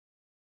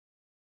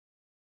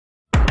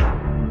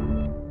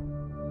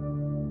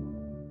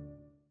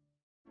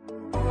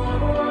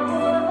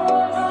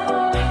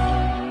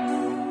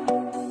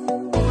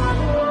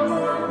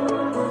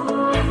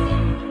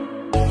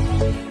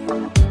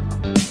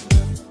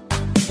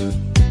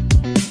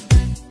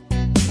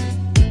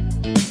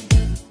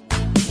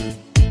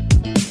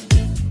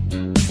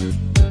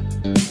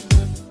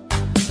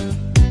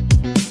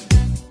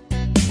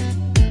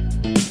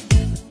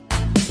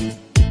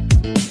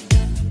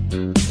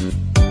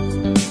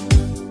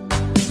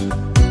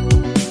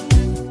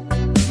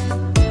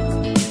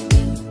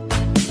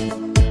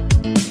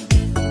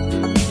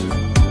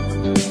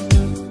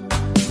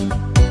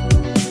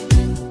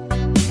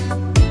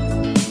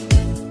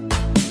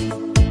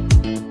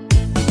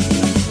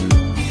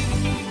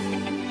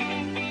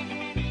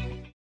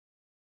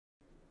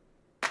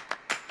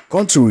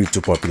 Contrary to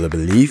popular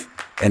belief,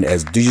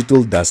 NS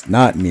Digital does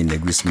not mean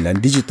Negeri Sembilan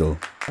Digital.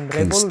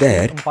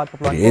 Instead,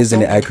 it is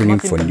an acronym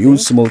for New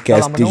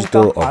Simulcast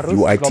Digital of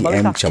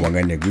UiTM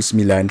Cawangan Negeri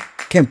Sembilan,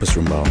 Campus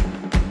Rembau.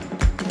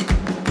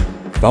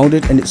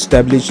 Founded and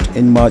established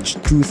in March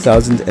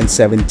 2017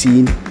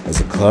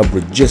 as a club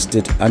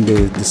registered under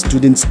the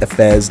Students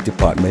Affairs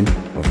Department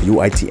of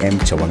UiTM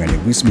Cawangan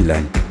Negeri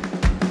Sembilan.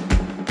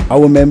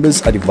 Our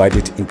members are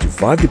divided into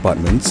 5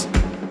 departments,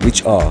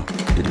 which are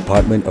the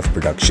Department of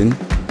Production,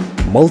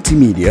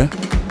 Multimedia,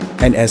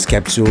 NS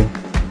Capsule,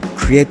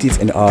 Creative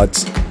and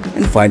Arts,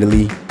 and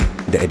finally,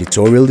 the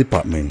Editorial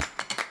Department.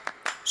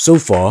 So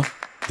far,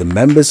 the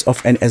members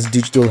of NS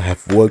Digital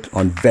have worked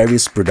on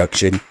various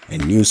production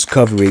and news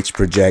coverage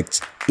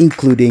projects,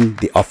 including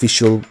the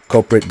official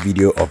corporate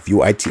video of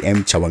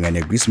UiTM Cawangan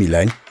Negeri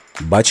Sembilan,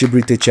 Baca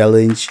Berita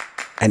Challenge,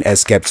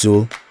 NS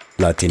Capsule,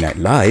 Latih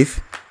Night Live,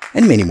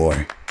 and many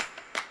more.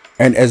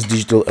 NS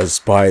Digital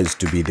aspires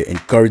to be the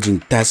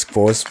encouraging task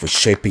force for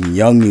shaping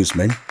young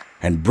newsmen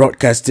and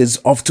broadcasters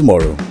of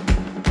tomorrow.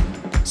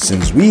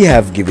 Since we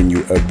have given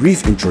you a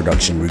brief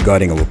introduction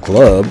regarding our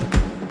club,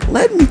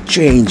 let me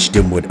change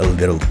the mood a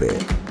little bit.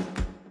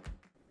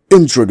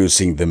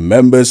 Introducing the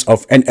members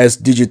of NS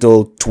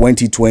Digital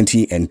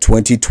 2020 and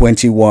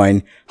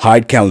 2021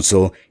 High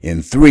Council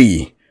in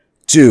 3,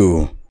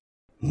 2,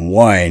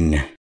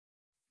 1.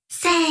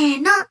 せ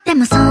ーので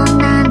もそん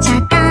なんじ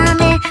ゃダ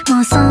メ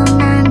もうそん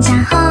なんじ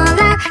ゃほ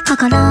ら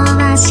心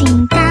は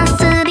進化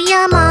する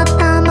よもっと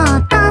も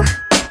っと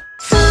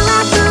ふわ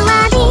ふ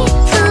わり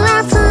ふ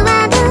わふ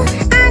わる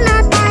あ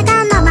なた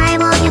が名前を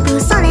呼ぶ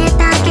それ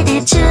だけ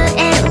で宙へ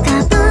浮か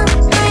ぶ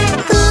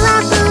ふ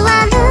わふ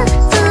わる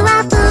ふ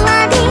わふ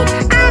わり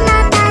あ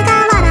なたが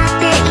笑っ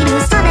ている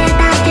それだ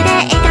けで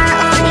笑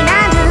顔にな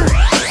る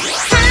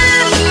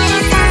神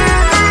様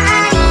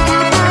あり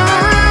がと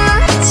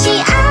う幸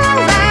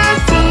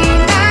せ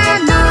な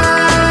の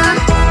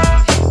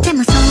でも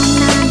そん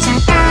なんじゃ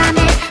ダメ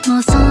も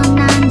うそん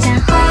なんじゃ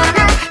ほら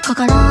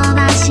心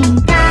は進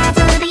化す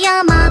るよ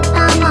もっと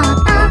もっ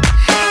と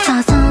そ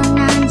うそん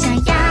なんじゃや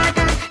だ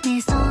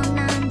ねそん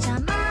なんじゃま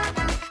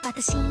だ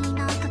私の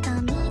こと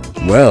見て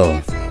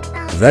Well,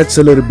 that's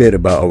a little bit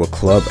about our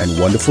club and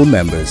wonderful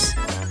members.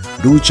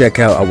 Do check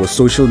out our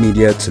social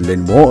media to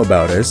learn more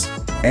about us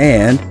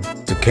and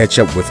to catch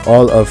up with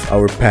all of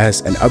our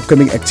past and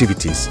upcoming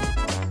activities.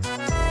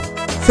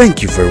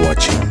 Thank you for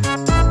watching.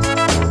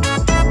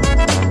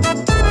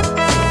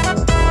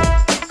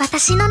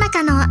 私の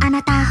中のあ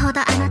なたほ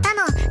どあなた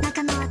の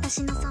中の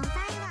私の存在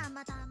は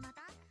まだまだ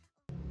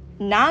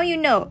Now you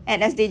know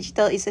NS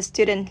Digital is a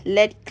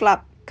student-led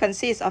club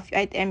consists of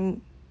UiTM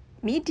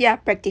media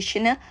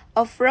practitioner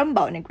of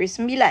Rembau Negeri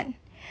Sembilan.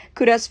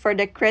 Kudos for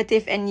the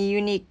creative and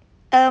unique,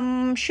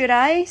 should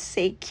I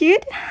say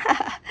cute?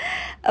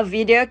 A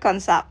video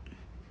concept.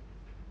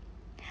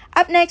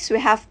 Up next, we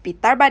have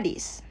Pitar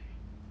Badis.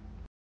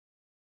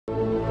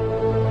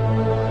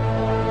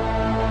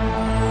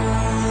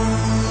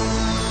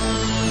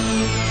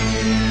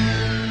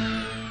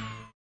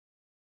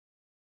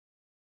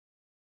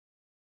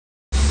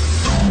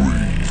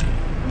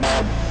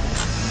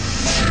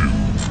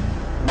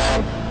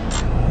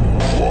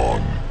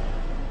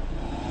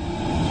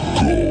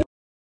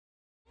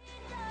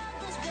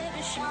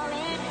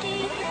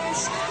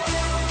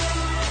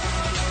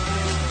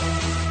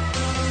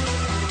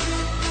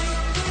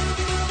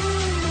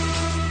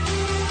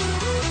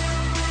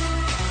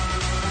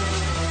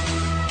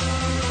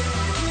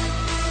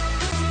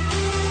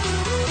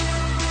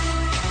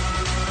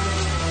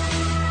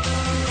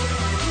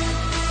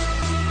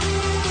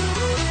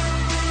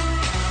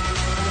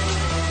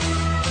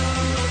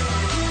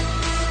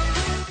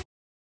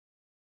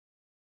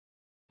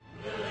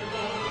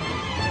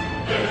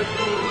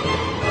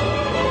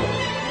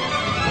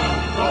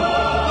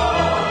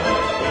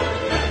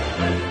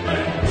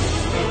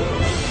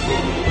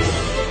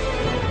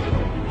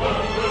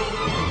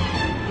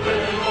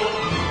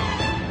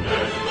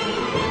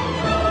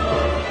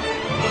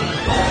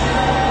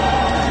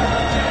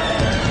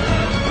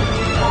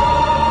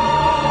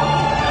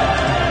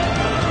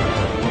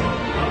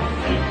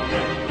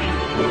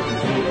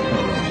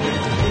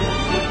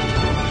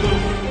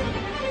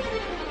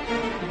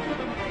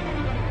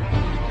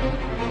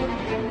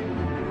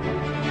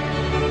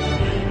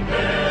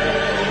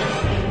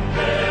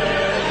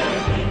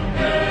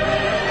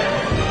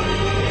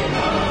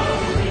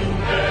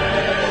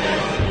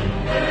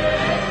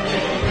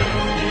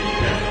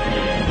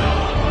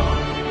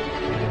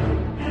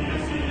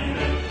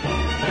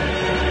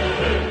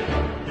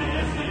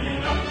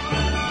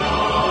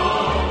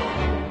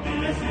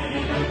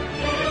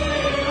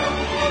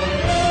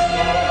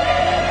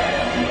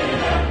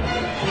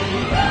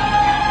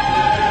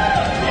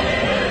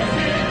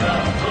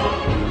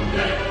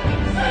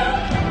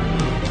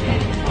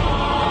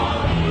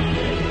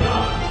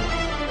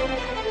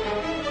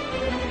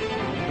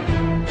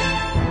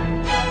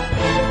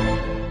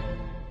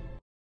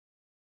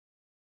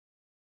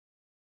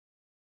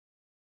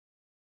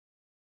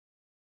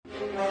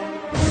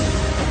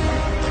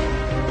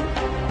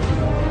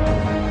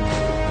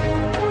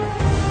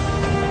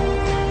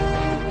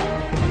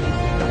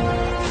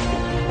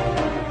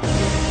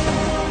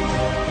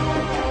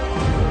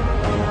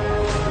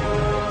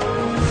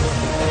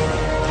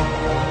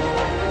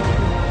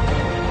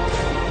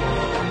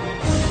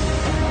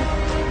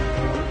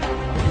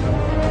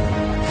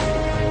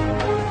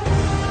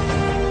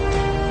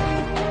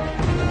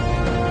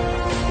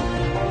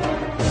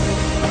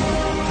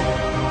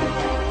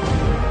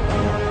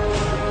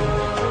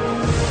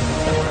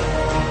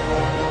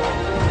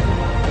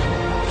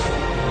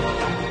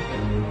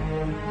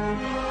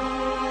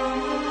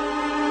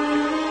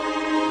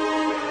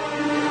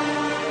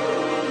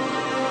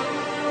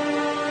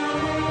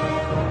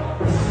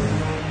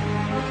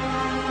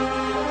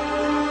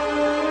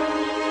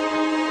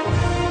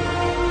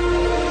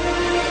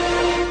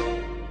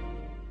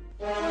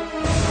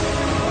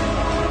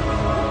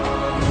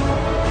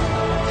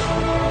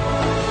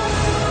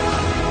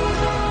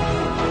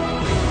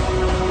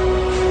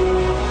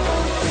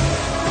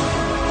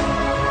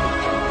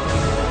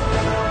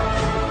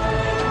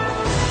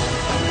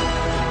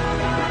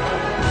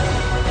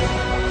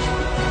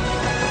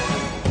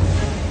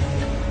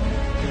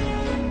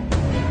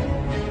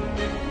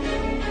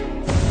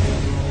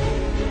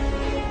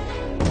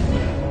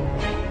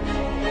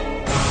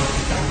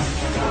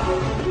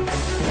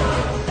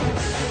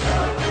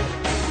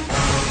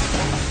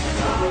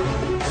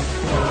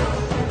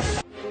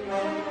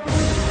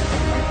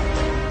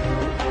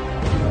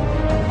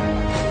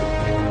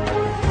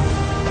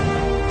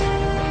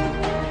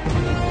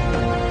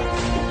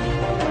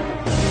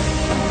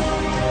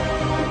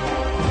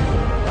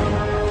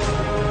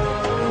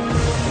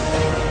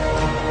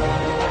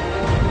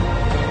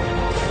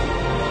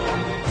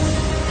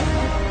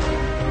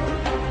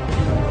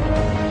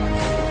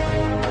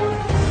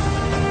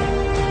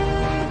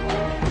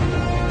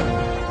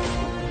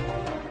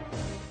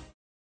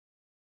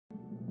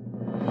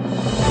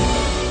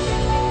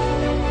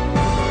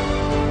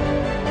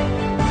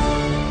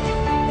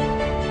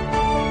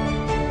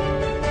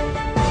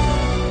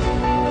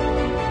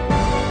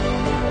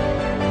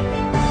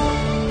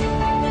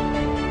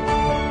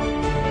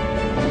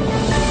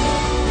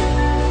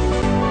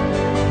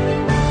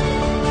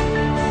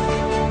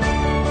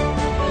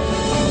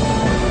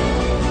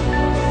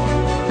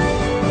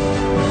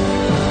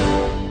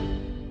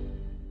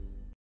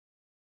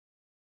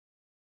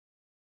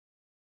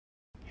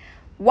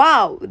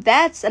 Wow,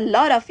 that's a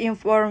lot of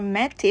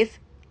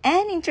informative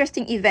and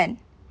interesting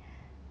event.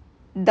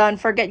 Don't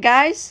forget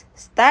guys,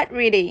 start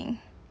reading.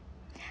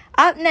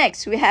 Up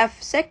next, we have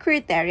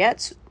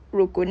Sekretariat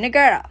Rukun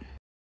Negara.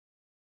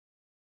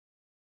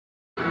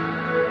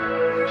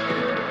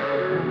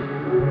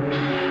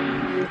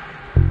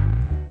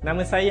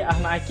 Nama saya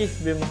Ahmad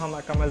Akif bin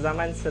Muhammad Kamal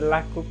Zaman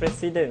selaku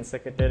Presiden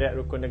Sekretariat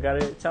Rukun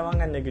Negara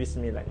Cawangan Negeri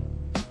Sembilan.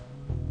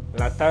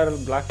 Latar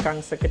belakang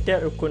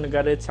Sekretariat Rukun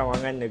Negara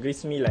Cawangan Negeri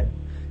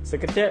Sembilan.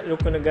 Sekretariat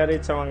Rukun Negara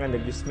Cawangan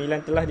Negeri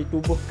Sembilan telah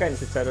ditubuhkan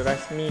secara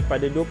rasmi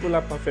pada 28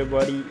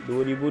 Februari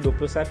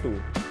 2021.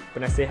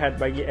 Penasihat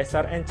bagi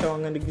SRN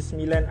Cawangan Negeri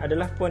Sembilan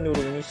adalah Puan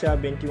Nurul Nisha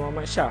binti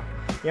Muhammad Shah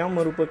yang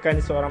merupakan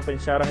seorang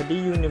pensyarah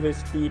di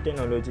Universiti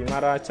Teknologi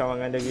Mara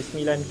Cawangan Negeri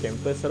Sembilan,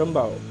 kampus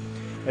Rembau.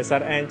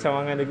 SRN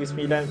Cawangan Negeri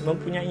Sembilan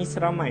mempunyai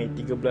seramai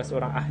 13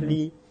 orang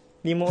ahli,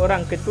 5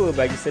 orang ketua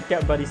bagi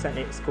setiap barisan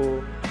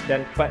exco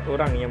dan 4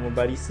 orang yang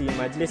membarisi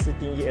Majlis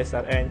Tertinggi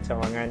SRN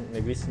Cawangan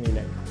Negeri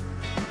Sembilan.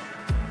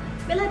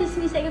 Baiklah, di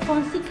sini saya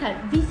akan kongsikan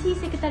visi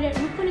Sekretariat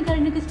Rukun Negara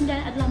Negeri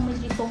Sembilan adalah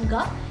menjadi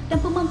tonggak dan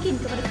pembangkit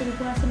kepada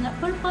pengukuhan semangat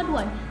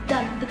perpaduan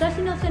dan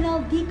integrasi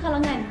nasional di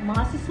kalangan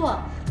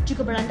mahasiswa,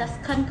 juga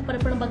berlandaskan kepada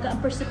perlembagaan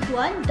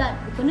persekutuan dan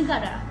rukun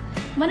negara.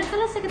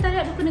 Manakala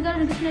Sekretariat Rukun Negara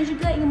Negeri Sembilan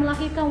juga ingin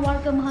melahirkan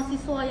warga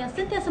mahasiswa yang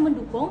sentiasa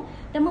mendukung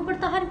dan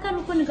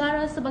mempertahankan rukun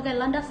negara sebagai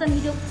landasan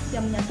hidup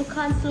yang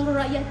menyatukan seluruh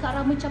rakyat ke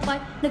arah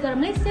mencapai negara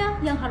Malaysia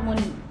yang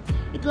harmoni.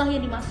 Itulah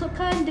yang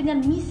dimaksudkan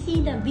dengan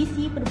misi dan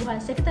visi penubuhan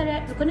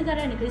Sekretariat Rukun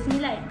Negara Negeri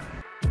Sembilan.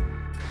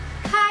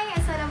 Hai,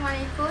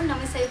 Assalamualaikum.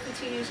 Nama saya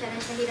Puteri Nur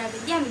Syarah Syahira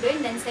binti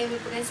Hamidun dan saya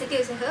merupakan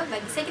setiausaha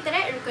bagi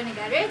Sekretariat Rukun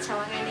Negara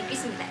Cawangan Negeri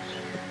Sembilan.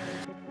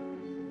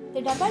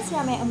 Terdapat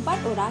seramai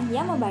 4 orang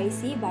yang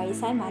membarisi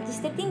barisan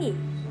majlis tertinggi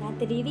yang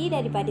terdiri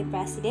daripada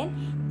Presiden,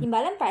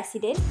 Timbalan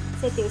Presiden,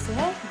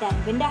 Setiausaha dan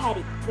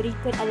Bendahari.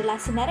 Berikut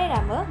adalah senarai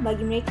rama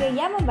bagi mereka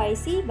yang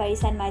membarisi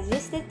barisan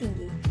majlis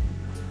tertinggi.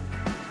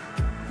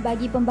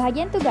 Bagi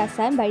pembahagian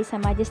tugasan barisan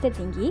majlis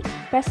tertinggi,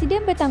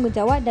 Presiden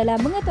bertanggungjawab dalam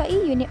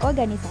mengetuai unit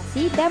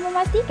organisasi dan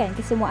memastikan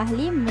kesemua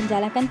ahli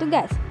menjalankan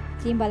tugas.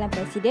 Timbalan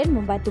Presiden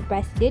membantu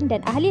Presiden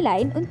dan ahli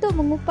lain untuk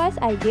mengupas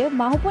idea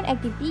maupun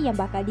aktiviti yang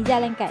bakal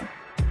dijalankan.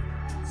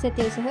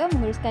 Setiausaha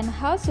menguruskan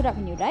hal surat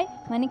menyurat,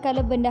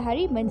 manakala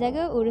Bendahari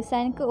menjaga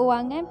urusan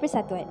keuangan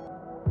persatuan.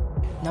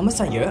 Nama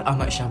saya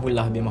Ahmad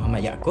Syahbullah bin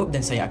Muhammad Yaakob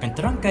dan saya akan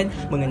terangkan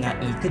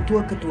mengenai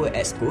ketua-ketua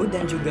exco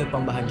dan juga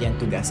pembahagian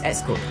tugas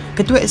exco.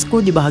 Ketua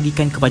exco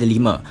dibahagikan kepada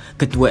 5.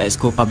 Ketua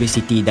exco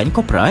Publicity dan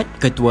Korporat,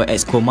 Ketua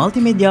exco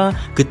Multimedia,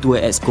 Ketua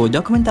exco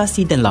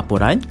Dokumentasi dan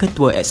Laporan,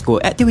 Ketua exco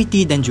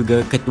Aktiviti dan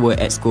juga Ketua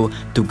exco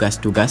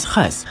Tugas-tugas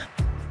Khas.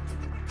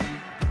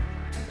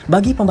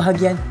 Bagi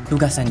pembahagian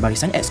tugasan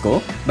barisan exco,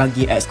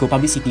 bagi exco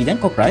Publicity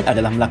dan Korporat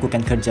adalah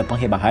melakukan kerja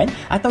penghebahan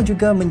atau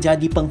juga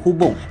menjadi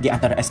penghubung di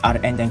antara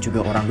SRN dan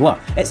juga orang luar.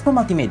 Exco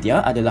Multimedia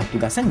adalah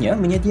tugasannya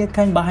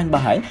menyediakan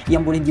bahan-bahan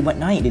yang boleh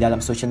dibuat naik di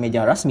dalam sosial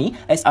media rasmi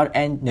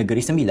SRN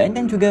Negeri Sembilan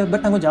dan juga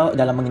bertanggungjawab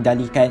dalam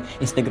mengendalikan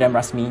Instagram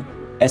rasmi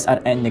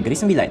SRN Negeri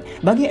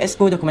Sembilan. Bagi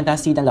exco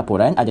Dokumentasi dan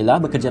Laporan adalah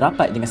bekerja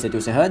rapat dengan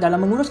setiausaha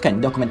dalam menguruskan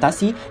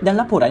dokumentasi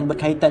dan laporan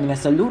berkaitan dengan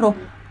seluruh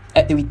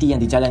aktiviti yang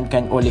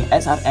dijalankan oleh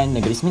SRN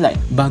Negeri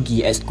Sembilan.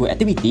 Bagi exco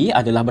Aktiviti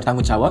adalah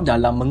bertanggungjawab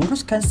dalam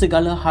menguruskan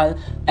segala hal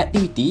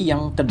aktiviti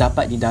yang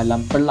terdapat di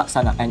dalam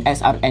pelaksanaan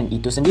SRN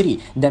itu sendiri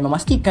dan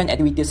memastikan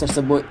aktiviti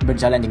tersebut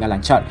berjalan dengan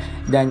lancar.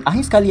 Dan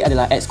akhir sekali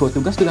adalah exco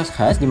Tugas-tugas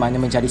Khas di mana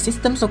menjadi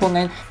sistem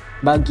sokongan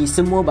bagi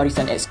semua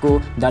barisan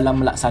exco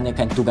dalam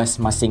melaksanakan tugas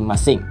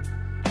masing-masing.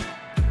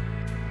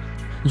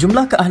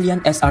 Jumlah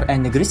keahlian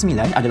SRN Negeri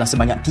Sembilan adalah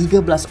sebanyak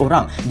 13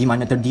 orang di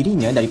mana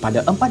terdirinya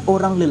daripada 4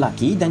 orang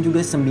lelaki dan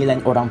juga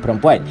 9 orang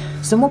perempuan.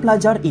 Semua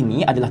pelajar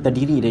ini adalah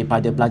terdiri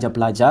daripada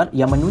pelajar-pelajar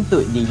yang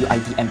menuntut di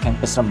UiTM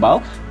Kampus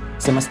Rembau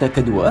semester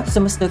kedua,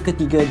 semester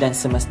ketiga dan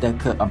semester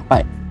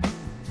keempat.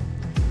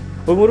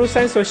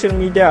 Pengurusan sosial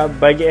media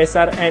bagi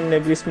SRN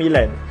Negeri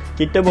Sembilan.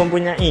 Kita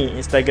mempunyai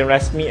Instagram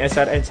rasmi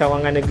SRN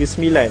Cawangan Negeri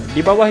Sembilan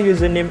di bawah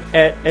username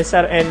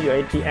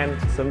 @SRN_UiTM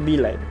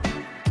 9.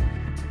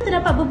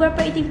 Terdapat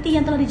beberapa aktiviti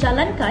yang telah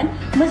dijalankan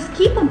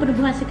meskipun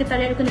penubuhan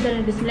Sekretariat Rukun Negara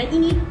Negeri Sembilan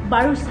ini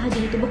baru sahaja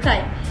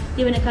ditubuhkan,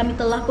 di mana kami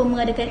telah pun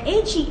mengadakan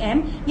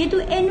AGM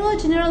iaitu Annual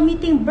General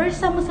Meeting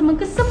bersama-sama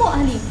kesemua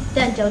ahli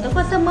dan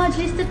jawatankuasa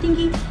Majlis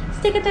Tertinggi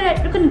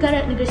Sekretariat Rukun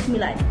Negara Negeri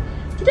Sembilan.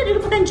 Tidak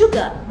dilupakan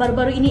juga,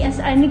 baru-baru ini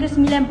SRN Negeri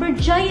Sembilan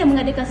berjaya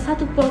mengadakan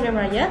satu program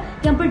raya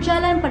yang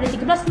berjalan pada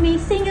 13 Mei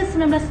sehingga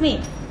 19 Mei,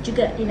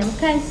 juga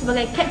dinamakan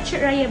sebagai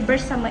Capture Raya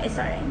Bersama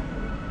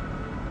SRN.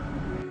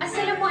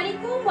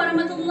 Assalamualaikum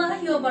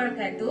warahmatullahi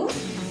wabarakatuh.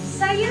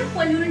 Saya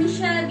Puan Nurul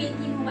Nisha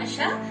binti Muhammad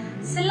Shah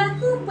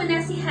selaku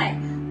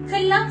penasihat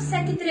Kelab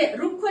Sekretariat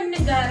Rukun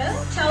Negara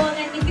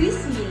Cawangan Negeri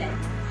Sembilan.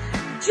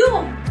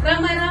 Jom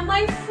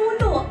ramai-ramai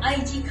follow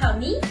IG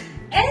kami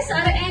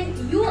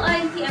SRN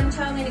UiTM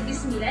Cawangan Negeri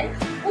Sembilan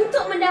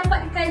untuk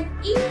mendapatkan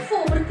info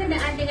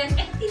berkenaan dengan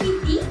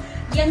aktiviti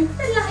yang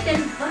telah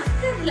dan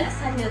bakal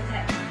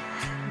dilaksanakan.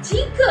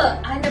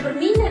 Jika anda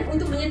berminat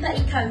untuk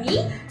menyertai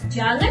kami,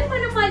 jangan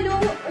malu-malu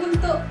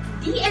untuk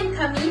DM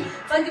kami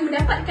bagi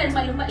mendapatkan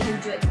maklumat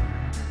lanjut.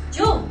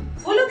 Jom,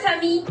 follow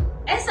kami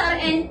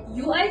SRN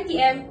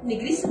UiTM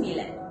Negeri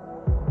Sembilan.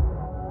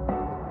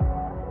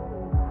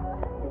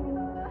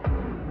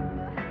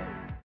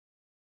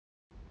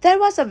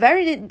 There was a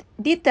very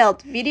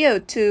detailed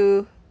video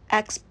to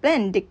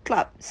explain the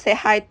club. Say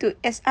hi to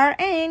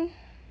SRN.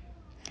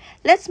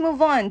 Let's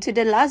move on to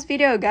the last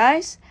video,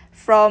 guys,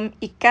 from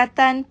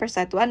Ikatan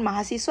Persatuan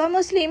Mahasiswa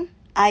Muslim,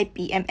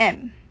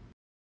 IPMM.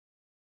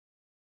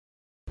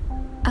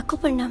 Aku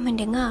pernah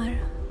mendengar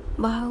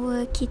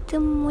bahawa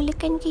kita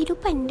memulakan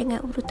kehidupan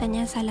dengan urutan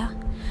yang salah.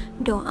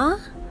 Doa,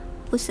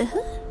 usaha,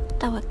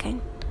 tawakal.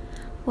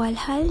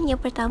 Walhal yang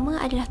pertama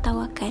adalah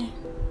tawakal.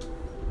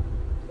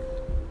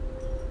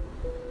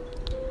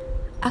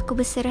 Aku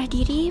berserah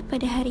diri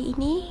pada hari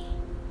ini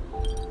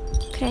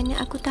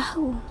kerana aku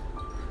tahu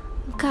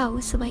Engkau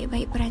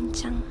sebaik-baik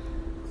perancang.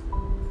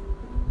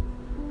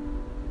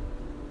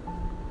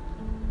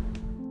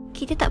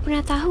 Kita tak pernah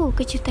tahu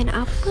kejutan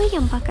apa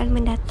yang bakal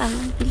mendatang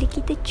bila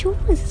kita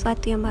cuba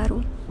sesuatu yang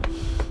baru.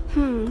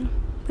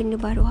 Benda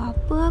baru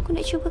apa aku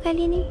nak cuba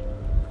kali ni?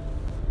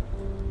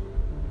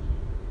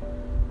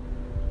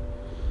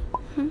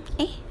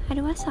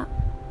 Ada WhatsApp.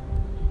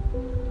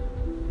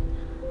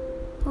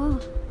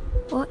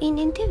 Oh, in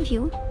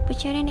interview,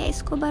 percarian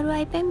exco baru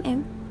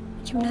IPMM.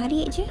 Macam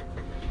menarik je.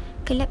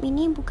 Kelab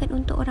ini bukan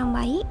untuk orang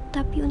baik,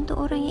 tapi untuk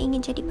orang yang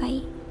ingin jadi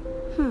baik.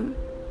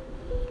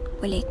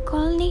 Boleh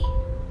call ni.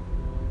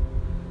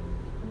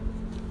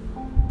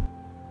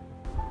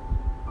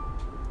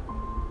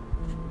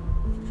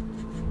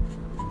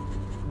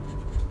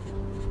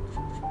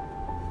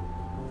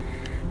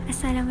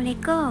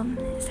 Assalamualaikum.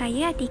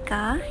 Saya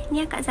Atika. Ni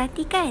Akak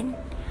Zati kan?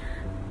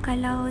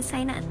 Kalau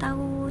saya nak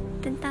tahu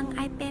tentang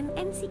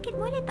IPMM sikit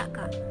boleh tak,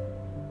 Kak?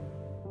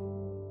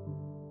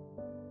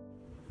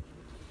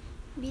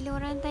 Bila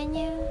orang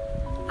tanya,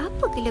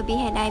 apa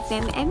kelebihan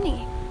IPMM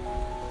ni?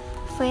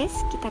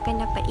 First, kita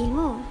akan dapat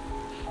ilmu.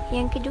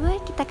 Yang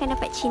kedua, kita akan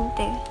dapat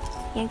cinta.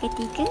 Yang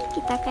ketiga,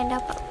 kita akan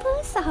dapat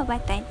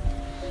persahabatan.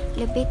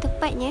 Lebih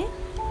tepatnya,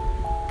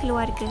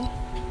 keluarga.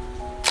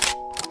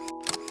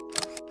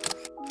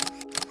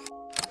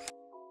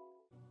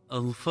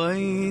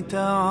 أضفيت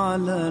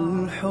على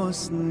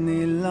الحسن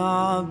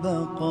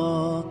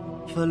العبقى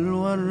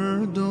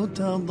فالورد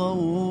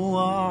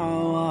تضوع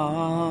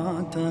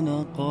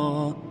واعتنقا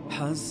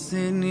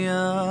حسن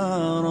يا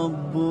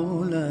رب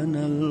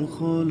لنا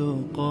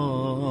الخلقا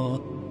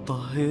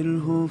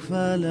طهره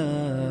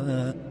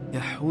فلا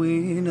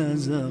يحوي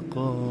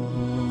نزقا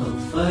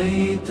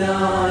أضفيت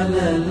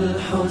على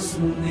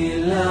الحسن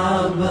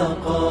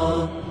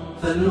العبقى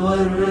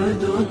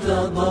فالورد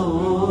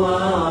تضوع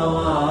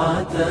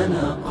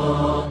واعتنقا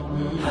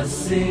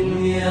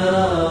حسن يا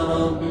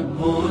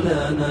رب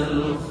لنا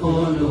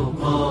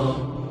الخلقا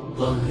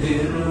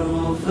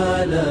طهره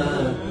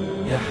فلا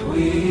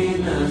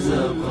يحوي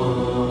نزقا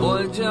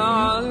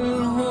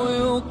واجعله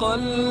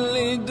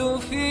يقلد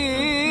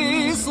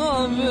في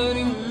صبر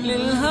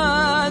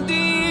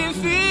للهادي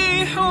في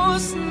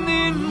حسن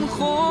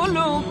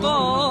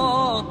خلقا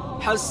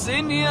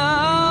حسن يا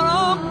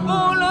رب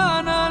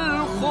لنا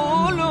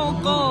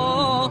الخلقا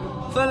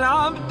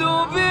فالعبد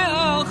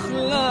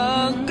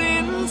بأخلاق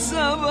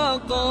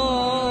سبقا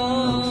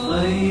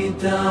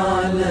أضفيت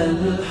على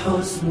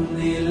الحسن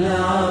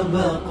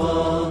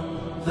العبقا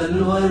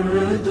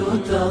فالورد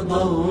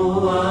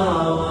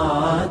تضوع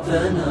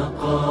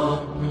واعتنقا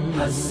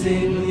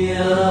حسن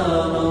يا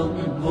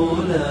رب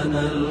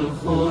لنا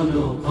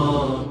الخلقا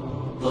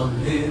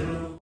طهر.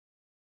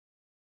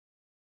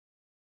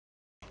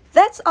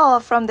 That's all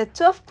from the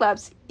 12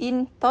 clubs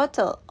in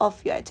total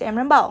of UiTM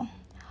Rembau.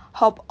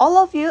 Hope all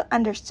of you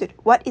understood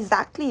what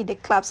exactly the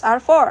clubs are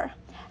for.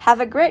 Have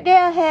a great day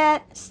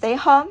ahead. Stay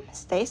home,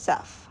 stay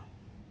safe.